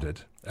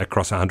 exited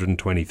across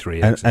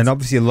 123 exits. And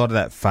obviously a lot of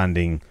that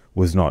funding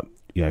was not,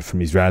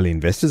 from Israeli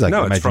investors. I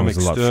no, can it's imagine from it was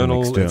a lot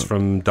external, it's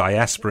from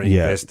diaspora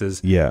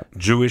investors,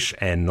 Jewish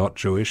and not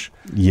Jewish,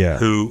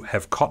 who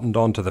have cottoned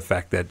on to the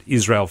fact that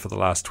Israel for the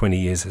last 20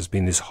 years has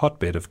been this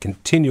hotbed of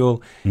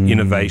continual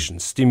innovation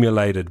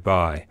stimulated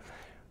by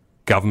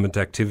government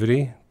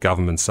activity,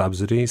 government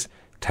subsidies,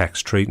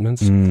 tax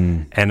treatments,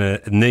 and a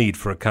need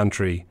for a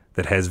country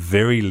that has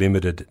very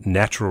limited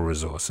natural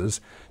resources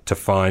to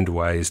find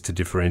ways to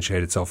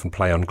differentiate itself and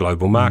play on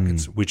global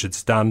markets, which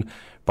it's done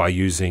by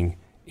using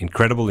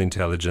incredible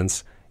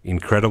intelligence,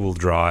 incredible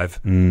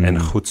drive and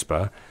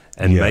chutzpah,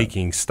 and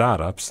making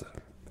startups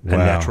a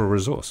natural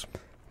resource.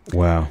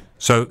 Wow.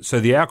 So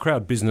the Our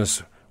Crowd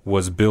business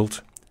was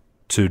built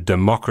to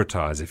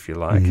democratize, if you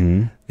like,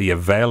 the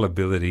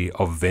availability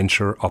of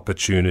venture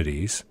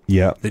opportunities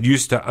that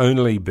used to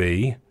only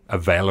be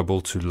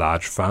available to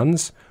large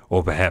funds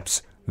or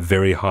perhaps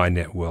very high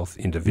net wealth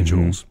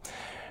individuals.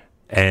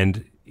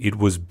 And it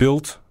was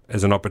built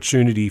as an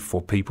opportunity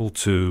for people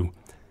to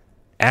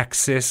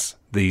access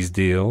these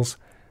deals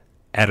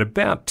at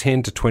about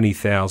 $10,000 to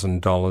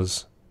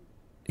 $20,000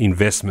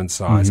 investment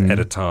size at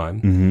a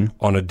time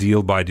on a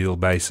deal-by-deal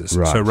basis.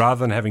 Right. So rather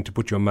than having to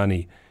put your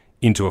money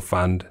into a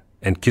fund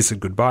and kiss it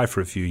goodbye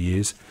for a few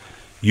years,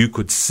 you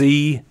could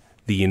see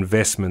the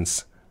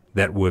investments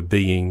that were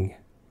being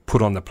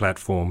put on the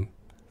platform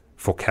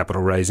for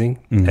capital raising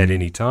at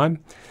any time.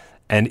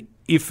 And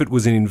if it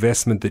was an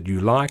investment that you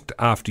liked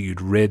after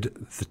you'd read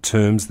the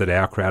terms that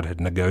Our Crowd had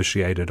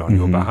negotiated on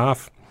your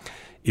behalf,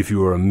 if you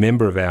were a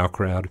member of Our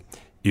Crowd,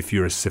 if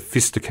you're a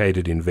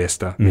sophisticated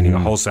investor, meaning a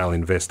wholesale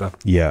investor,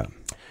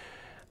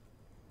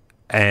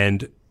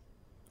 and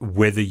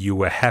whether you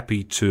were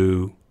happy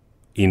to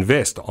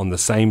invest on the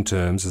same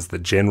terms as the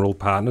general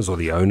partners or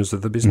the owners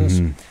of the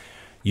business,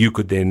 you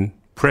could then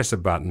press a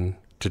button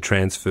to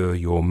transfer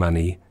your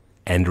money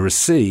and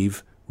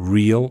receive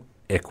real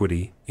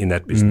equity in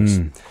that business.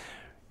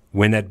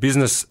 When that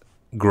business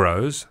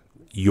grows,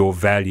 your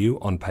value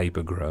on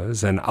paper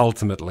grows, and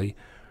ultimately,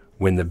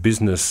 when the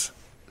business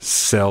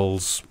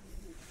sells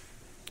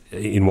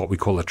in what we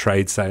call a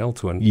trade sale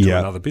to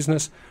another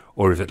business,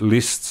 or if it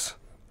lists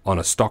on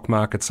a stock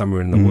market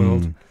somewhere in the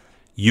world,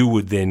 you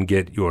would then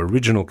get your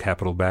original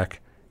capital back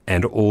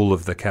and all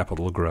of the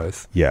capital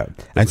growth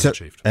was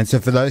achieved. And so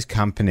for those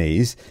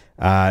companies,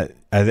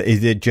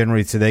 is it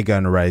generally, so they're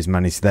going to raise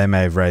money, so they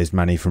may have raised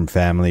money from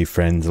family,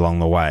 friends along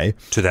the way.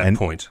 To that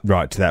point.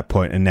 Right, to that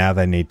point, and now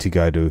they need to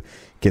go to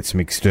get some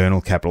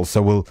external capital.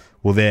 So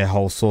will their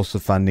whole source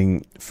of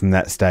funding from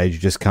that stage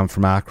just come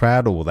from Our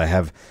Crowd, or will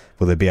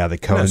there be other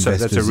co-investors as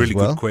well? So that's a really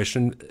good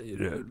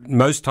question.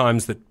 Most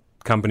times that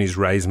companies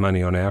raise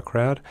money on Our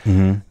Crowd,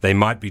 they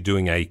might be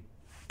doing a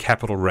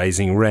capital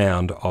raising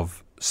round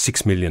of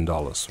 $6 million.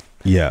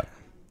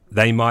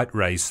 They might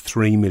raise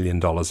 $3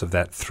 million of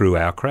that through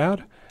Our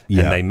Crowd,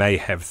 and they may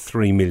have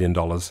 $3 million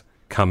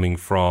coming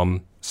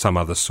from some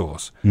other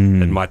source.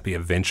 It might be a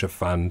venture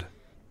fund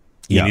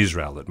in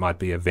Israel. It might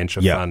be a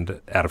venture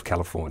fund out of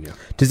California.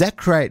 Does that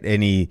create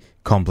any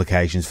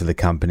complications for the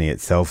company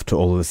itself to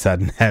all of a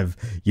sudden have,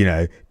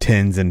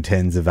 tens and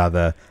tens of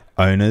other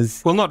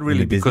owners? Well, not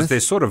really, because they're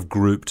sort of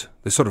grouped.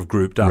 They're sort of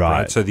grouped up,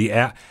 right? So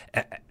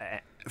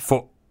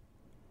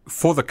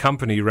for the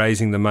company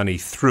raising the money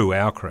through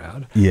Our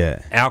Crowd,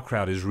 Our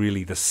Crowd is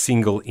really the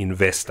single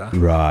investor.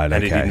 Right,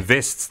 and it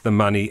invests the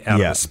money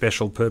out of a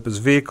special purpose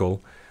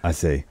vehicle. I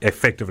see.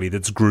 Effectively,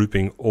 that's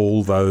grouping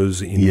all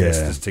those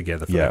investors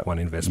together for that one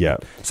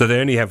investment. So they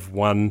only have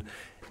one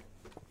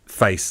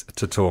face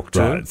to talk to,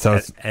 right. So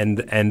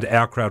and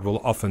Our Crowd will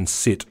often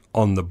sit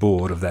on the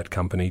board of that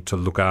company to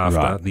look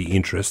after the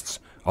interests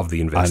of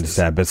the investors. I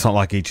understand, but it's not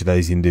like each of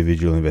those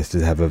individual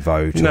investors have a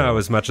vote. No,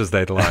 as much as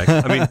they'd like.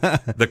 I mean,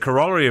 the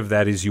corollary of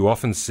that is you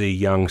often see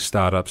young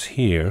startups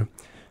here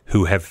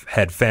who have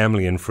had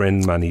family and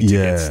friend money to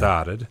get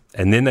started,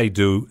 and then they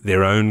do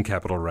their own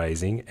capital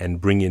raising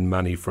and bring in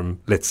money from,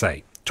 let's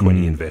say,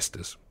 20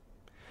 investors.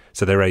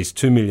 So they raise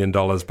 $2 million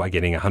by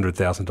getting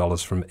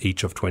 $100,000 from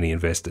each of 20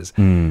 investors.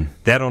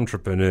 That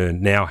entrepreneur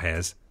now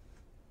has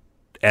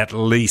at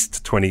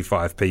least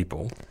 25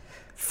 people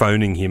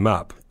phoning him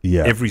up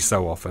every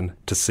so often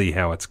to see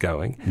how it's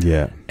going.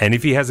 And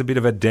if he has a bit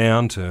of a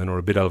downturn or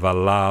a bit of a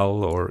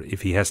lull, or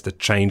if he has to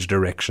change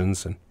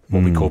directions and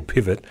what we call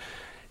pivot,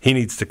 he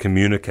needs to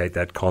communicate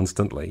that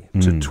constantly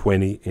to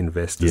 20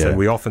 investors. And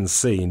we often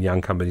see in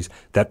young companies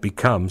that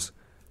becomes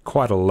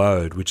quite a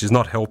load, which is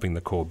not helping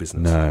the core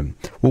business. No.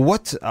 Well,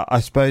 I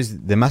suppose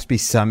there must be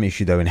some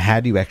issue, though, in how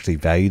do you actually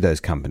value those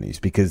companies?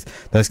 Because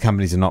those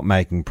companies are not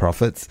making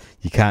profits.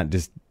 You can't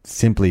just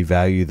simply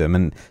value them.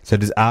 And so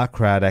does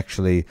OurCrowd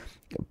actually,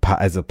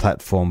 as a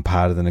platform,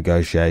 part of the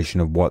negotiation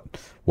of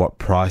what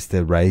price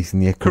they're raising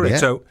the equity Correct. at?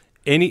 So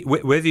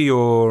whether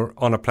you're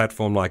on a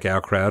platform like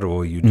OurCrowd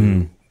or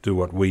you do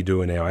what we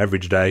do in our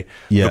average day,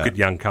 look at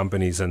young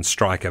companies and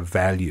strike a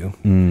value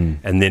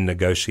and then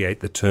negotiate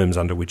the terms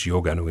under which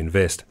you're going to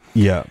invest.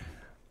 Yeah.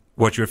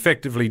 What you're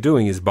effectively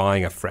doing is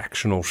buying a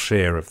fractional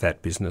share of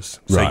that business.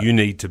 So Right. you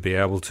need to be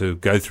able to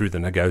go through the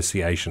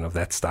negotiation of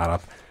that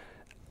startup,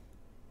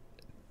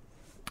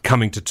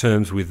 coming to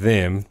terms with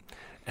them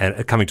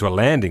and coming to a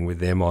landing with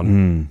them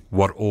on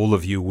what all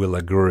of you will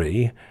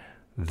agree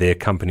their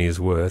company is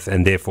worth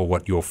and therefore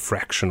what your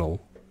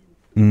fractional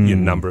your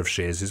number of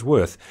shares is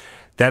worth.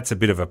 That's a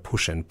bit of a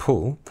push and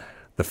pull.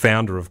 The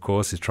founder, of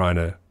course, is trying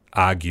to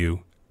argue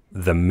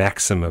the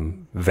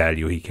maximum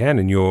value he can,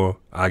 and you're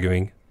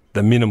arguing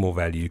the minimal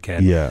value you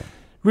can. Yeah.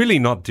 Really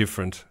not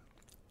different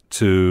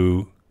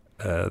to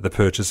the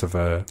purchase of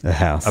a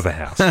house.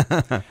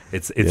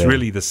 It's Yeah.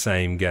 really the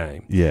same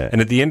game. Yeah. And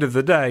at the end of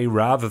the day,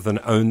 rather than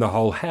own the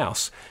whole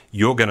house,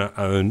 you're going to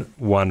own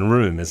one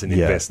room as an Yeah.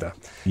 investor.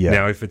 Yeah.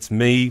 Now, if it's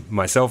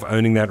myself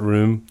owning that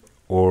room,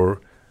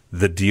 or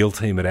the deal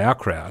team at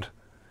OurCrowd,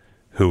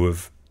 who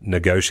have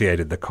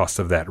negotiated the cost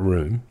of that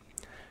room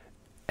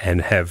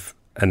and have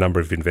a number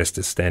of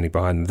investors standing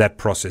behind them, that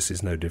process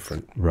is no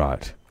different.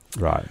 Right.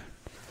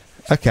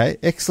 Okay,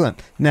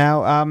 excellent.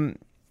 Now,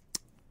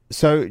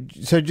 so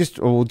just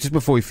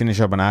before we finish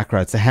up on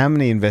OurCrowd, so how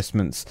many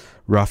investments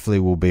roughly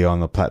will be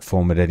on the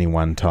platform at any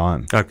one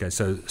time? Okay,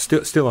 so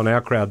still on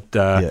OurCrowd,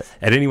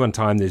 at any one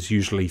time there's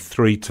usually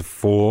 3 to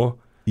 4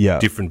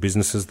 different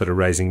businesses that are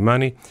raising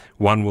money.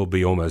 One will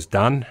be almost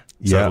done,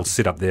 so it'll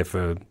sit up there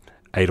for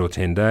 8 or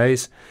 10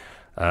 days.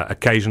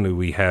 Occasionally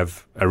we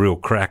have a real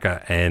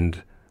cracker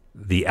and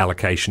the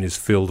allocation is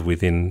filled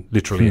within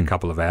literally a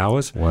couple of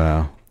hours.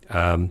 Wow.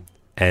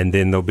 And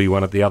then there'll be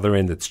one at the other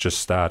end that's just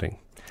starting.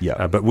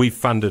 Yeah. But we've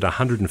funded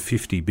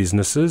 150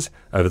 businesses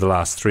over the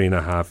last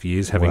 3.5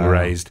 years, having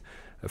raised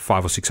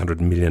 $500 or $600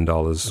 million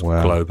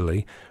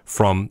globally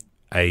from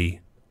a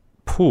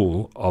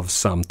pool of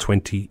some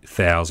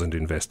 20,000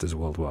 investors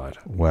worldwide.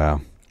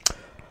 Wow.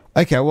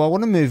 Okay, well, I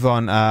want to move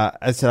on. As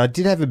I said, I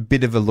did have a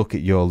bit of a look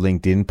at your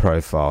LinkedIn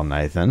profile,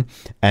 Nathan,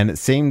 and it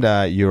seemed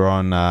you're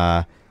on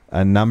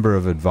a number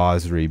of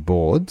advisory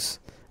boards.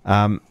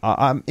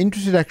 I'm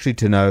interested actually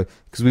to know,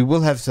 because we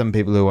will have some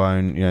people who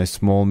own,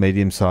 small,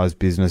 medium-sized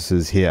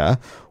businesses here,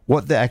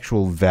 what the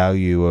actual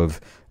value of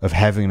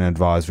having an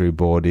advisory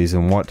board is,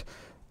 and what,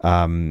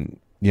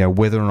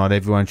 whether or not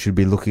everyone should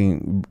be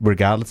looking,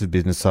 regardless of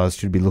business size,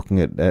 should be looking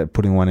at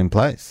putting one in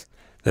place.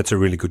 That's a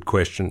really good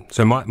question.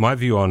 So my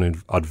view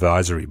on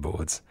advisory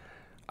boards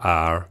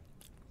are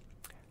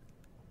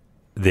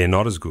they're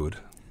not as good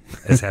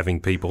as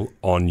having people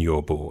on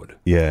your board.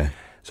 Yeah.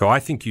 So I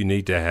think you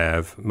need to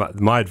have,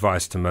 my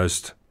advice to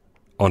most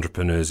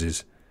entrepreneurs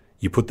is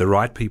you put the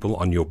right people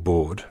on your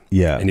board.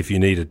 Yeah. And if you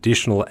need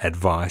additional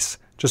advice,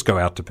 just go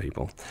out to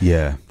people.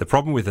 Yeah. The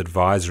problem with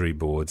advisory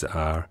boards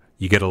are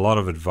you get a lot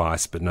of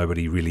advice, but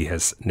nobody really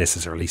has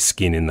necessarily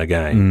skin in the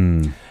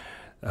game.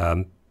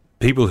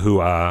 People who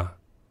are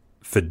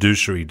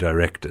fiduciary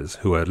directors,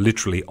 who are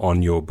literally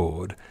on your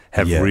board,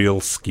 have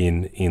real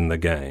skin in the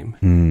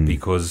game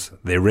because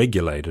they're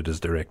regulated as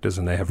directors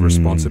and they have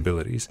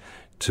responsibilities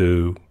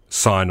to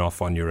sign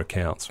off on your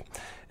accounts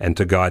and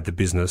to guide the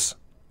business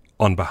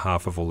on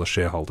behalf of all the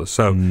shareholders.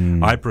 So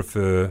I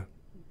prefer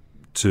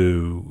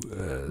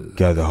to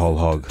go the whole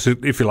hog. To,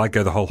 if you like,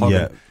 go the whole hog.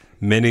 Yeah.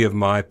 Many of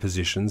my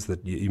positions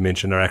that you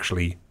mentioned are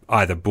actually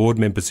either board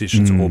member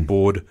positions or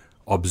board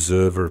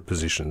observer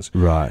positions.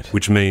 Right.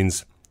 Which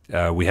means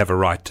we have a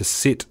right to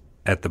sit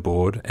at the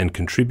board and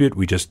contribute.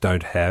 We just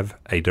don't have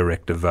a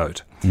director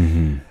vote.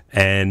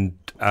 And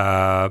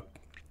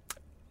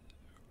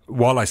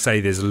while I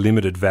say there's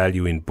limited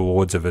value in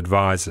boards of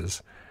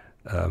advisors,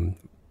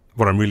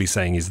 what I'm really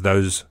saying is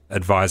those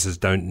advisors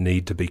don't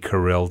need to be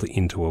corralled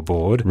into a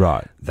board.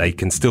 Right. They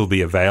can still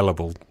be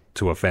available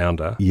to a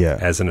founder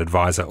as an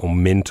advisor or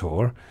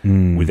mentor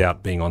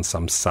without being on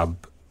some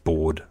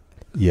sub-board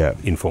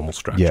informal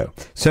structure. Yeah.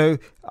 So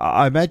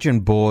I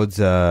imagine boards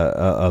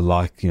are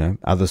like,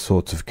 other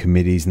sorts of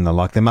committees and the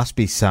like. There must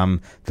be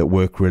some that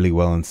work really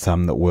well and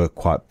some that work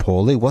quite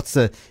poorly. What's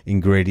the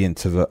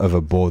ingredients of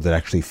a board that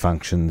actually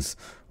functions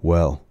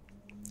well?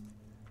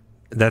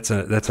 That's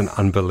an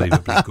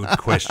unbelievably good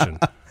question.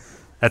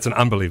 That's an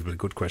unbelievably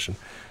good question.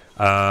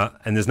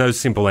 And there's no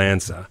simple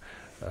answer.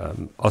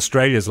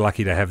 Australia's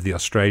lucky to have the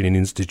Australian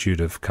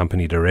Institute of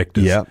Company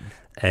Directors. Yeah.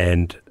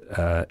 And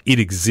it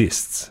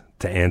exists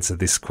to answer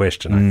this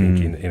question, I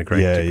think, in a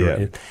great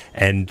degree. Yeah.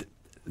 And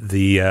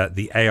the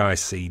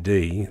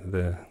AICD,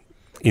 the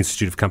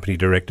Institute of Company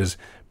Directors,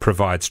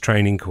 provides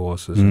training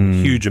courses and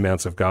huge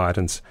amounts of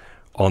guidance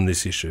on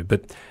this issue.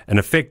 But an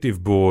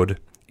effective board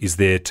is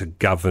there to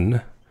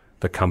govern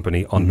the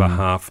company on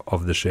behalf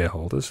of the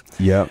shareholders.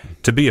 Yeah.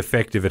 To be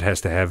effective, it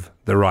has to have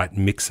the right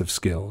mix of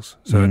skills.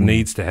 So it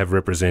needs to have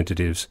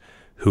representatives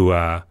who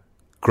are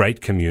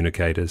great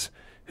communicators,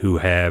 who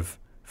have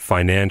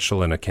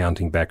financial and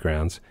accounting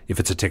backgrounds. If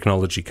it's a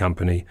technology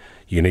company,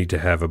 you need to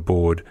have a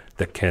board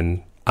that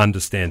can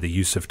understand the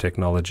use of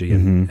technology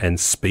and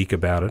speak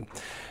about it.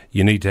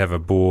 You need to have a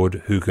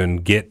board who can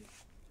get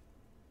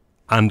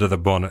under the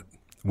bonnet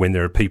when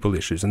there are people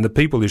issues. And the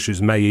people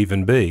issues may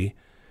even be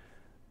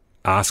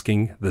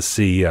asking the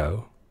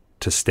CEO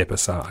to step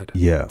aside.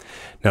 Yeah.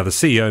 Now, the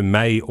CEO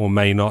may or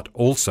may not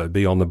also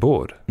be on the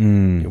board.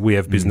 We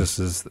have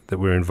businesses that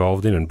we're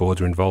involved in and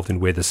boards we're involved in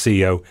where the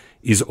CEO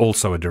is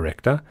also a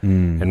director,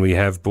 and we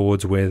have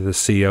boards where the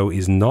CEO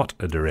is not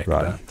a director.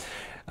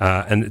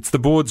 Right. And it's the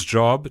board's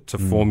job to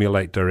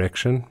formulate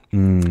direction,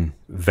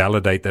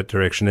 validate that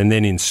direction, and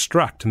then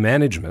instruct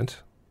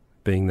management,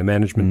 being the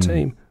management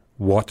team,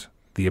 what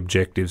the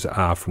objectives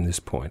are from this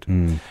point.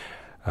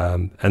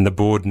 And the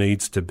board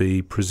needs to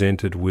be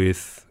presented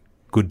with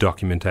good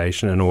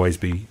documentation and always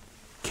be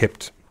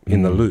kept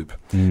in the loop,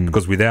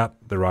 because without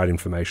the right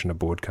information, a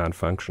board can't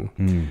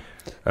function.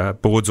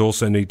 Boards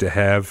also need to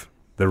have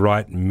the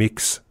right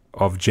mix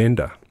of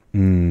gender,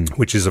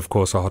 which is, of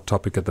course, a hot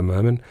topic at the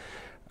moment.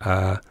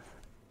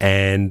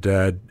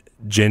 And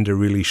gender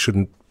really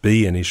shouldn't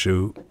be an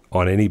issue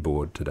on any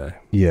board today.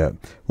 Yeah.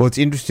 Well, it's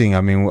interesting.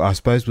 I mean, I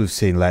suppose we've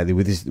seen lately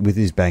with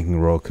this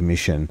Banking Royal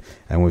Commission,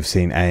 and we've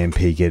seen AMP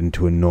get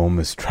into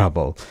enormous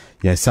trouble.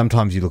 You know,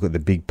 sometimes you look at the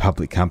big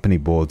public company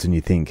boards and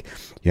you think,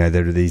 you know,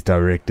 there are these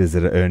directors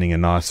that are earning a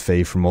nice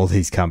fee from all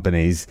these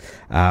companies,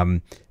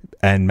 and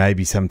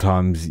maybe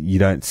sometimes you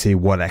don't see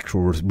what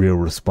actual real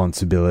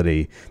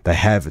responsibility they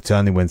have. It's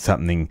only when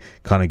something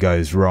kind of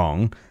goes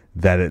wrong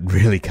that it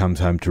really comes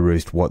home to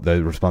roost what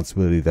the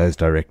responsibility those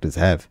directors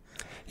have.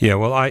 Yeah,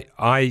 well,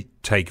 I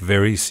take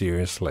very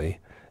seriously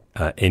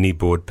any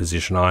board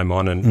position I'm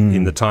on, and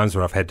in the times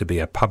where I've had to be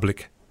a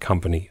public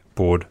company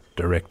board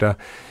director,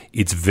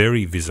 it's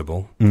very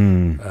visible.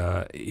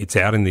 It's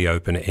out in the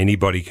open.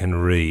 Anybody can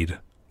read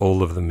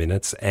all of the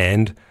minutes,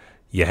 and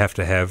you have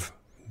to have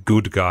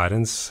good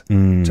guidance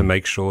to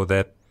make sure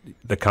that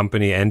the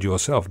company and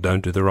yourself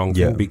don't do the wrong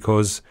thing,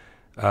 because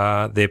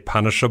they're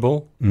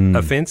punishable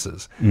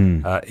offences,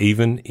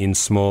 even in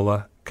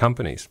smaller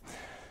companies.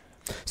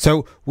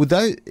 So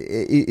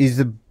is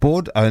the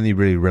board only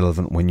really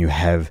relevant when you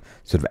have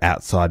sort of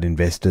outside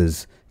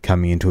investors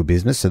coming into a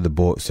business, so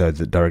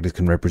the directors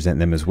can represent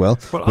them as well?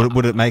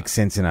 Would it make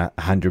sense in a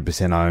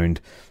 100%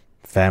 owned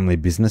family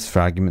business,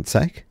 for argument's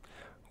sake?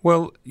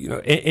 Well, you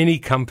know, any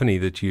company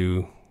that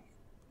you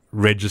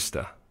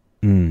register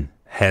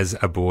has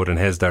a board and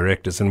has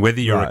directors, and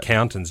whether your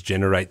accountants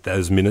generate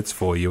those minutes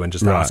for you and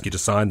just ask you to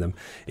sign them,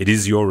 it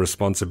is your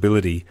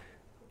responsibility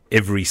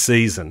every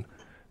season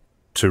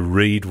to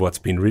read what's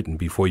been written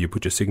before you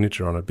put your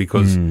signature on it,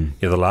 because you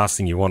know, the last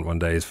thing you want one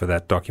day is for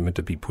that document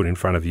to be put in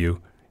front of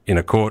you in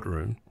a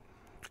courtroom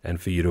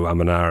and for you to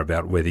and ah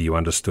about whether you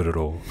understood it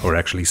or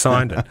actually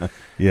signed it.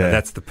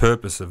 That's the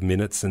purpose of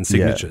minutes and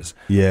signatures.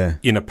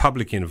 In a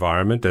public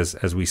environment,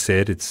 as we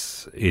said,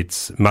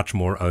 it's much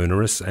more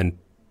onerous, and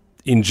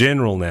in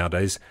general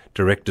nowadays,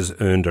 directors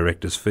earn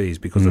directors' fees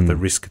because of the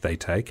risk they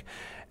take,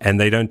 and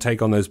they don't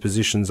take on those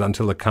positions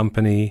until a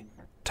company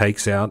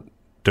takes out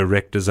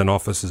directors and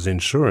officers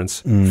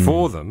insurance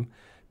for them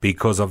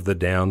because of the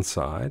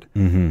downside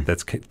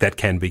that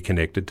can be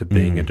connected to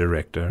being a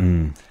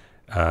director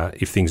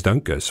if things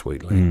don't go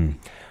sweetly.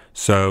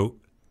 So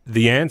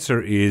the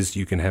answer is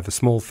you can have a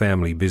small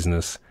family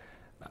business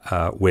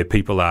where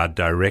people are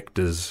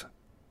directors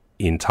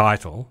in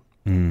title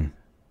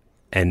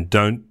and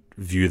don't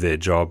view their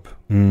job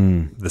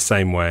the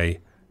same way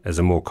as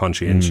a more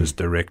conscientious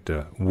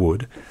director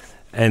would.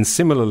 And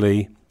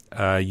similarly,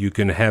 you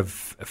can have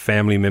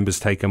family members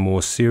take a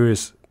more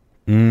serious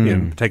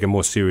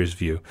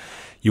view.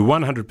 You're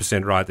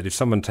 100% right that if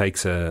someone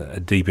takes a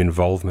deep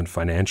involvement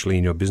financially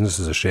in your business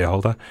as a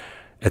shareholder,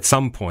 at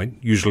some point,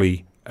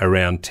 usually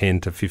around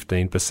 10 to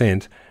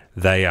 15%,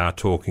 they are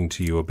talking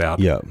to you about,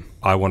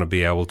 I want to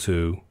be able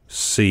to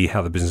see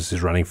how the business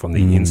is running from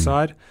the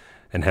inside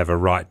and have a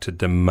right to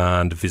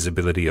demand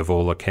visibility of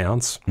all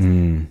accounts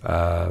in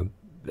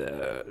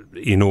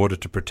order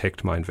to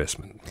protect my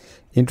investment.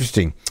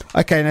 Interesting.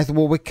 Okay, Nathan,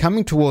 well, we're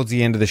coming towards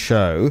the end of the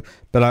show,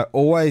 but I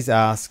always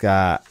ask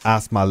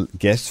my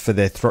guests for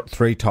their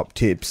three top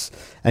tips.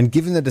 And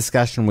given the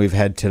discussion we've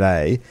had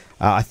today,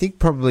 I think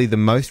probably the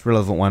most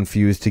relevant one for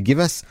you is to give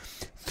us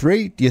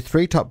your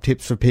three top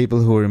tips for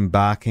people who are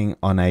embarking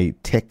on a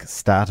tech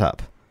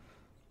startup.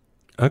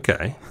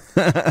 Okay.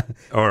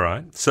 All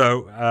right.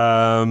 So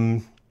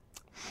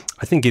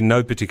I think in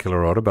no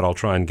particular order, but I'll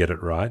try and get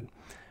it right.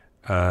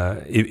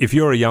 If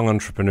you're a young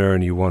entrepreneur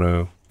and you want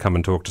to come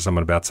and talk to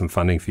someone about some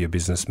funding for your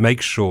business,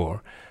 make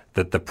sure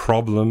that the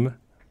problem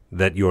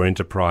that your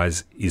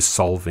enterprise is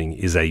solving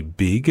is a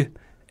big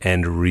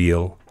and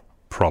real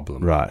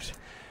problem. Right.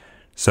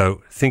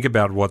 So think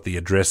about what the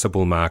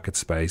addressable market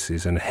space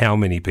is and how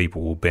many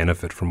people will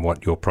benefit from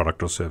what your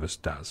product or service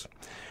does.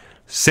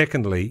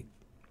 Secondly,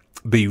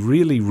 be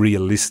really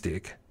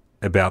realistic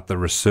about the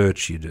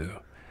research you do.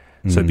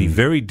 So be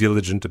very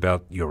diligent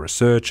about your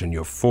research and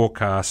your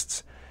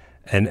forecasts,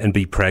 and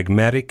be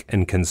pragmatic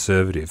and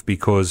conservative,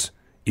 because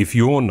if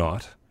you're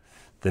not,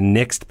 the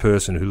next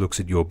person who looks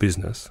at your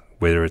business,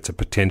 whether it's a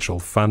potential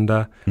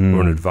funder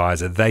or an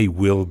advisor, they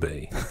will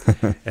be.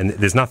 And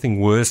there's nothing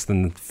worse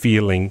than the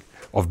feeling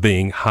of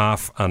being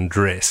half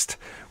undressed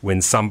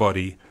when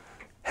somebody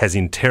has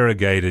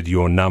interrogated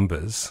your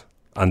numbers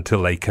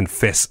until they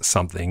confess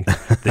something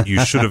that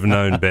you should have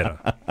known better.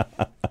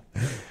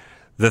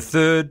 The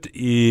third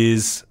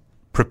is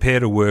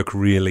prepare to work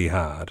really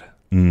hard.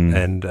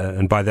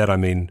 And by that I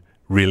mean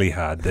really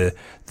hard. The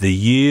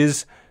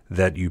years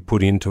that you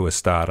put into a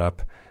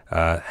startup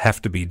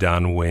have to be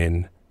done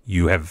when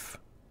you have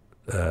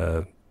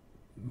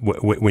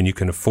when you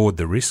can afford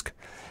the risk,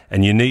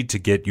 and you need to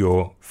get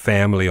your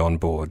family on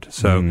board.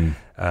 So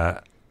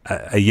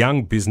a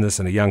young business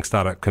and a young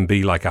startup can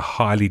be like a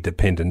highly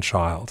dependent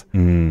child,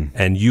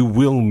 and you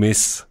will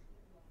miss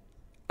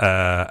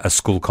a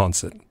school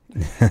concert.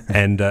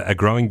 And a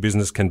growing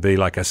business can be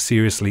like a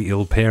seriously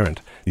ill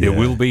parent. There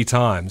will be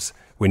times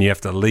when you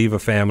have to leave a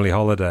family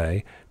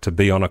holiday to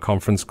be on a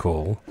conference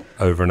call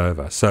over and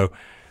over. So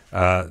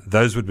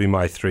those would be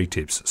my 3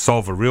 tips.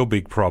 Solve a real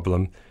big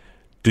problem,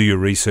 do your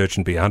research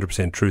and be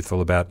 100% truthful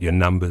about your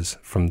numbers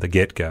from the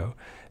get-go,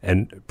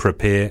 and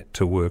prepare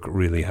to work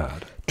really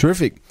hard.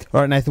 Terrific.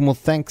 All right, Nathan, well,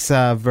 thanks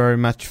very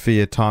much for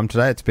your time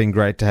today. It's been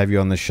great to have you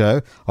on the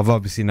show. I've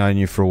obviously known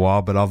you for a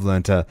while, but I've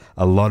learnt a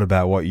lot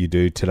about what you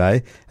do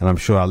today, and I'm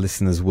sure our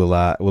listeners will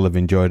have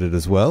enjoyed it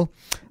as well.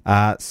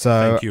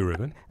 Thank you,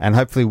 Ruben. And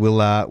hopefully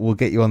we'll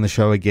get you on the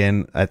show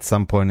again at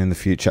some point in the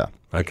future.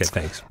 Okay,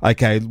 thanks.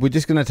 Okay, we're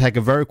just going to take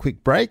a very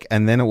quick break,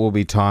 and then it will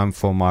be time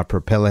for my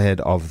Propeller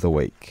Head of the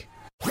Week.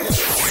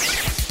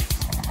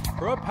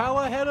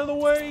 Propeller Head of the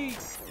Week.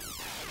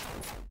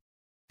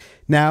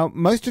 Now,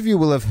 most of you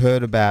will have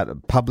heard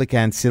about public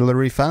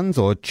ancillary funds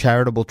or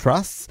charitable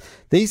trusts.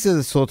 These are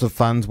the sorts of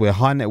funds where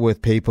high net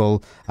worth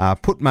people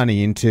put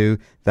money into,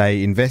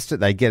 they invest it,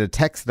 they get a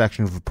tax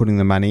deduction for putting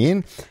the money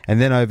in, and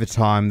then over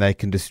time they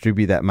can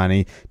distribute that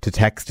money to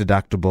tax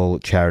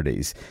deductible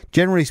charities.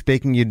 Generally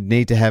speaking, you'd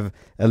need to have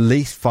at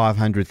least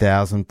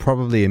 $500,000,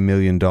 probably $1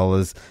 million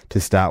to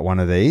start one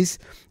of these.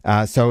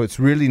 So it's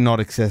really not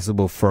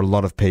accessible for a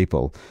lot of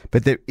people.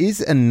 But there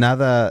is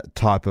another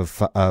type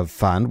of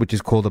fund, which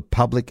is called a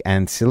public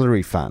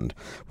ancillary fund,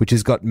 which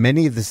has got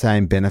many of the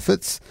same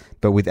benefits,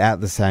 but without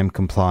the same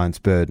compliance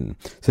burden.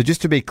 So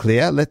just to be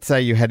clear, let's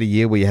say you had a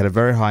year where you had a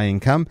very high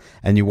income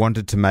and you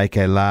wanted to make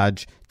a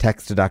large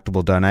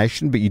tax-deductible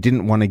donation, but you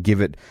didn't want to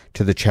give it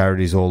to the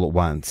charities all at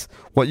once.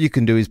 What you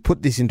can do is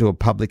put this into a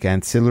public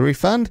ancillary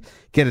fund,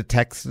 get a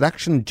tax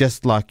deduction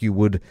just like you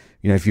would,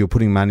 if you were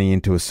putting money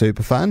into a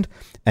super fund,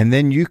 and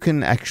then you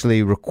can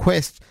actually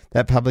request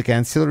that public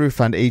ancillary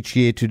fund each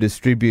year to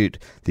distribute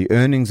the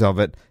earnings of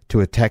it to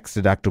a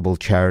tax-deductible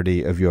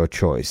charity of your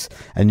choice.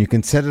 And you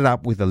can set it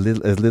up with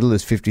as little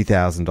as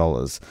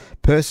 $50,000.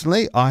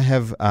 Personally, I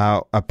have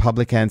a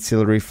public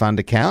ancillary fund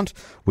account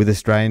with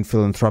Australian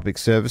Philanthropic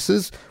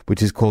Services,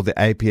 which is called the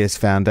APS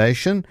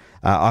Foundation.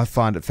 I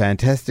find it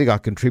fantastic. I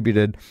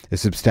contributed a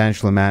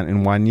substantial amount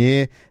in 1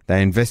 year.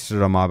 They invested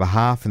it on my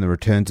behalf, and the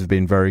returns have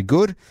been very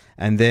good.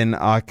 And then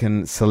I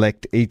can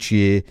select each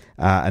year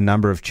a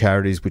number of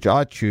charities which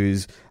I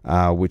choose,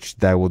 which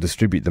they will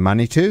distribute the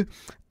money to,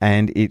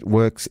 and it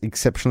works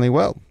exceptionally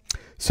well.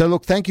 So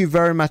look, thank you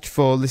very much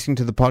for listening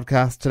to the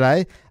podcast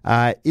today.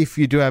 If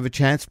you do have a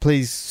chance,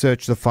 please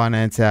search the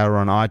Finance Hour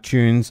on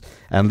iTunes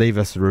and leave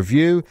us a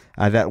review.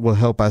 That will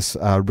help us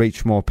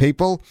reach more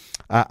people.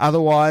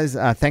 Otherwise,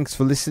 thanks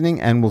for listening,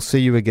 and we'll see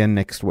you again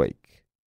next week.